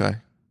 Okay.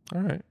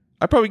 All right.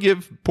 I'd probably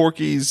give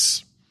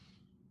Porky's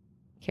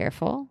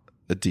Careful.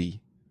 a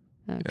D.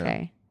 Okay.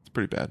 Yeah, it's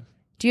pretty bad.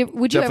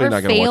 Would you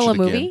ever fail a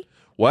movie? Again.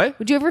 What?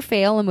 Would you ever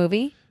fail a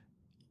movie?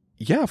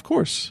 Yeah, of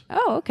course.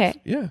 Oh, okay.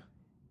 Yeah.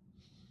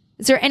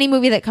 Is there any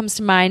movie that comes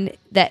to mind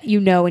that you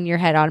know in your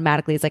head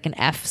automatically is like an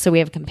F, so we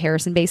have a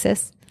comparison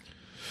basis?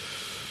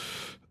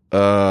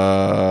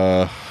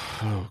 Oh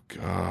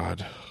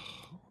God.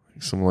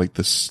 Some like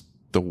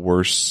the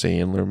worst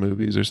Sandler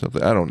movies or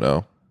something. I don't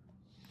know.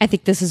 I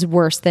think this is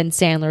worse than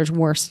Sandler's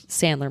worst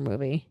Sandler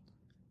movie.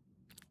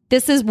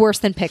 This is worse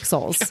than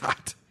Pixels.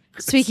 God.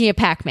 Speaking of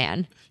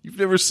Pac-Man. You've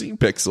never seen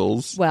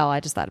Pixels. Well,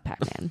 I just thought of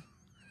Pac-Man.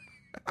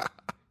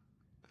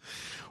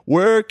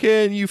 Where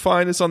can you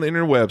find us on the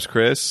interwebs,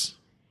 Chris?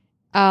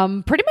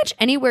 Pretty much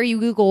anywhere you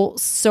Google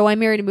So I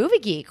Married a Movie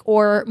Geek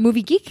or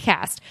Movie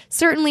Geekcast.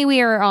 Certainly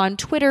we are on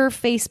Twitter,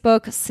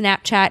 Facebook,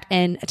 Snapchat,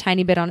 and a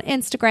tiny bit on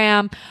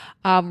Instagram.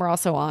 We're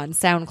also on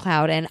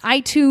SoundCloud and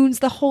iTunes,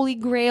 the holy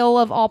grail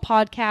of all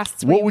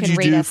podcasts. What would you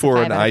do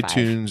for an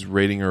iTunes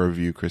rating or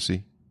review,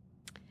 Chrissy?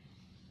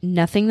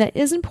 Nothing that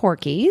isn't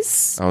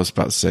Porky's. I was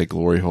about to say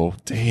Glory Hole.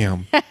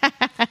 Damn.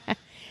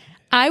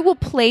 I will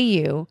play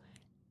you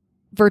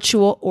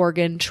Virtual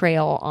Oregon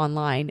Trail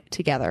online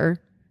together.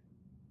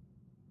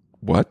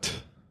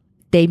 What?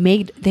 They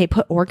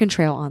put Oregon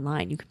Trail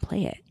online. You can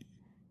play it.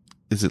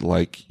 Is it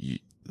like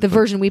the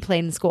version we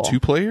played in school?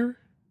 2-player?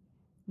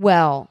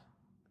 Well,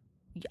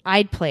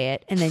 I'd play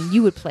it, and then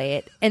you would play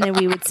it, and then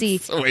we would see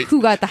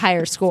who got the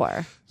higher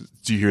score.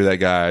 Do you hear that,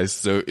 guys?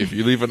 So if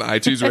you leave an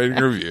iTunes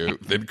rating review,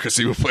 then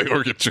Chrissy will play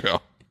Oregon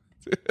Trail.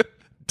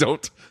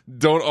 Don't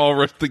all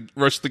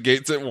rush the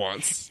gates at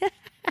once.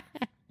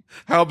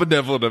 How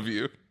benevolent of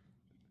you.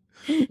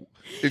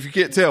 If you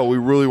can't tell, we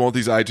really want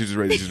these iTunes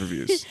ratings and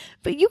reviews.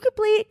 But you could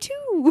play it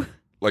too.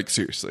 Like,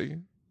 seriously.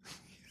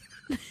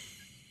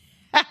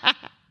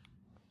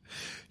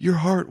 Your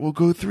heart will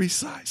go 3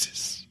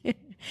 sizes.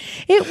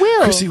 It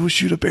will. Chrissy will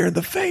shoot a bear in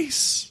the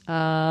face.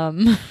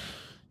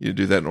 You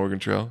do that in Oregon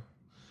Trail?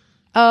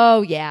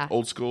 Oh, yeah.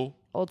 Old school?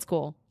 Old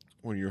school.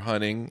 When you're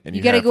hunting and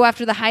you got to go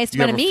after the highest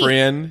amount of meat.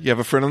 You have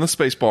a friend on the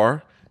space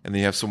bar, and then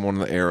you have someone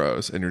on the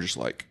arrows, and you're just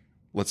like,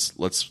 let's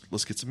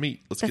get some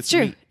meat. That's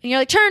true. And you're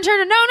like, turn,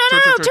 no.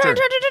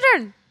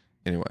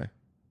 Anyway,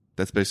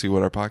 that's basically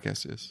what our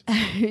podcast is.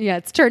 Yeah,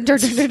 it's turn.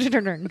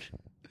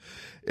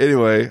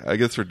 Anyway, I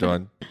guess we're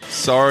done.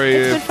 Sorry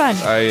it's been fun.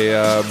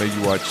 I made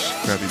you watch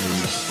crappy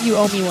movies. You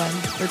owe me one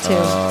or two.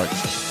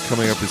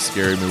 Coming up is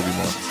Scary Movie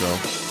Month,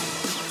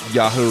 so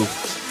Yahoo!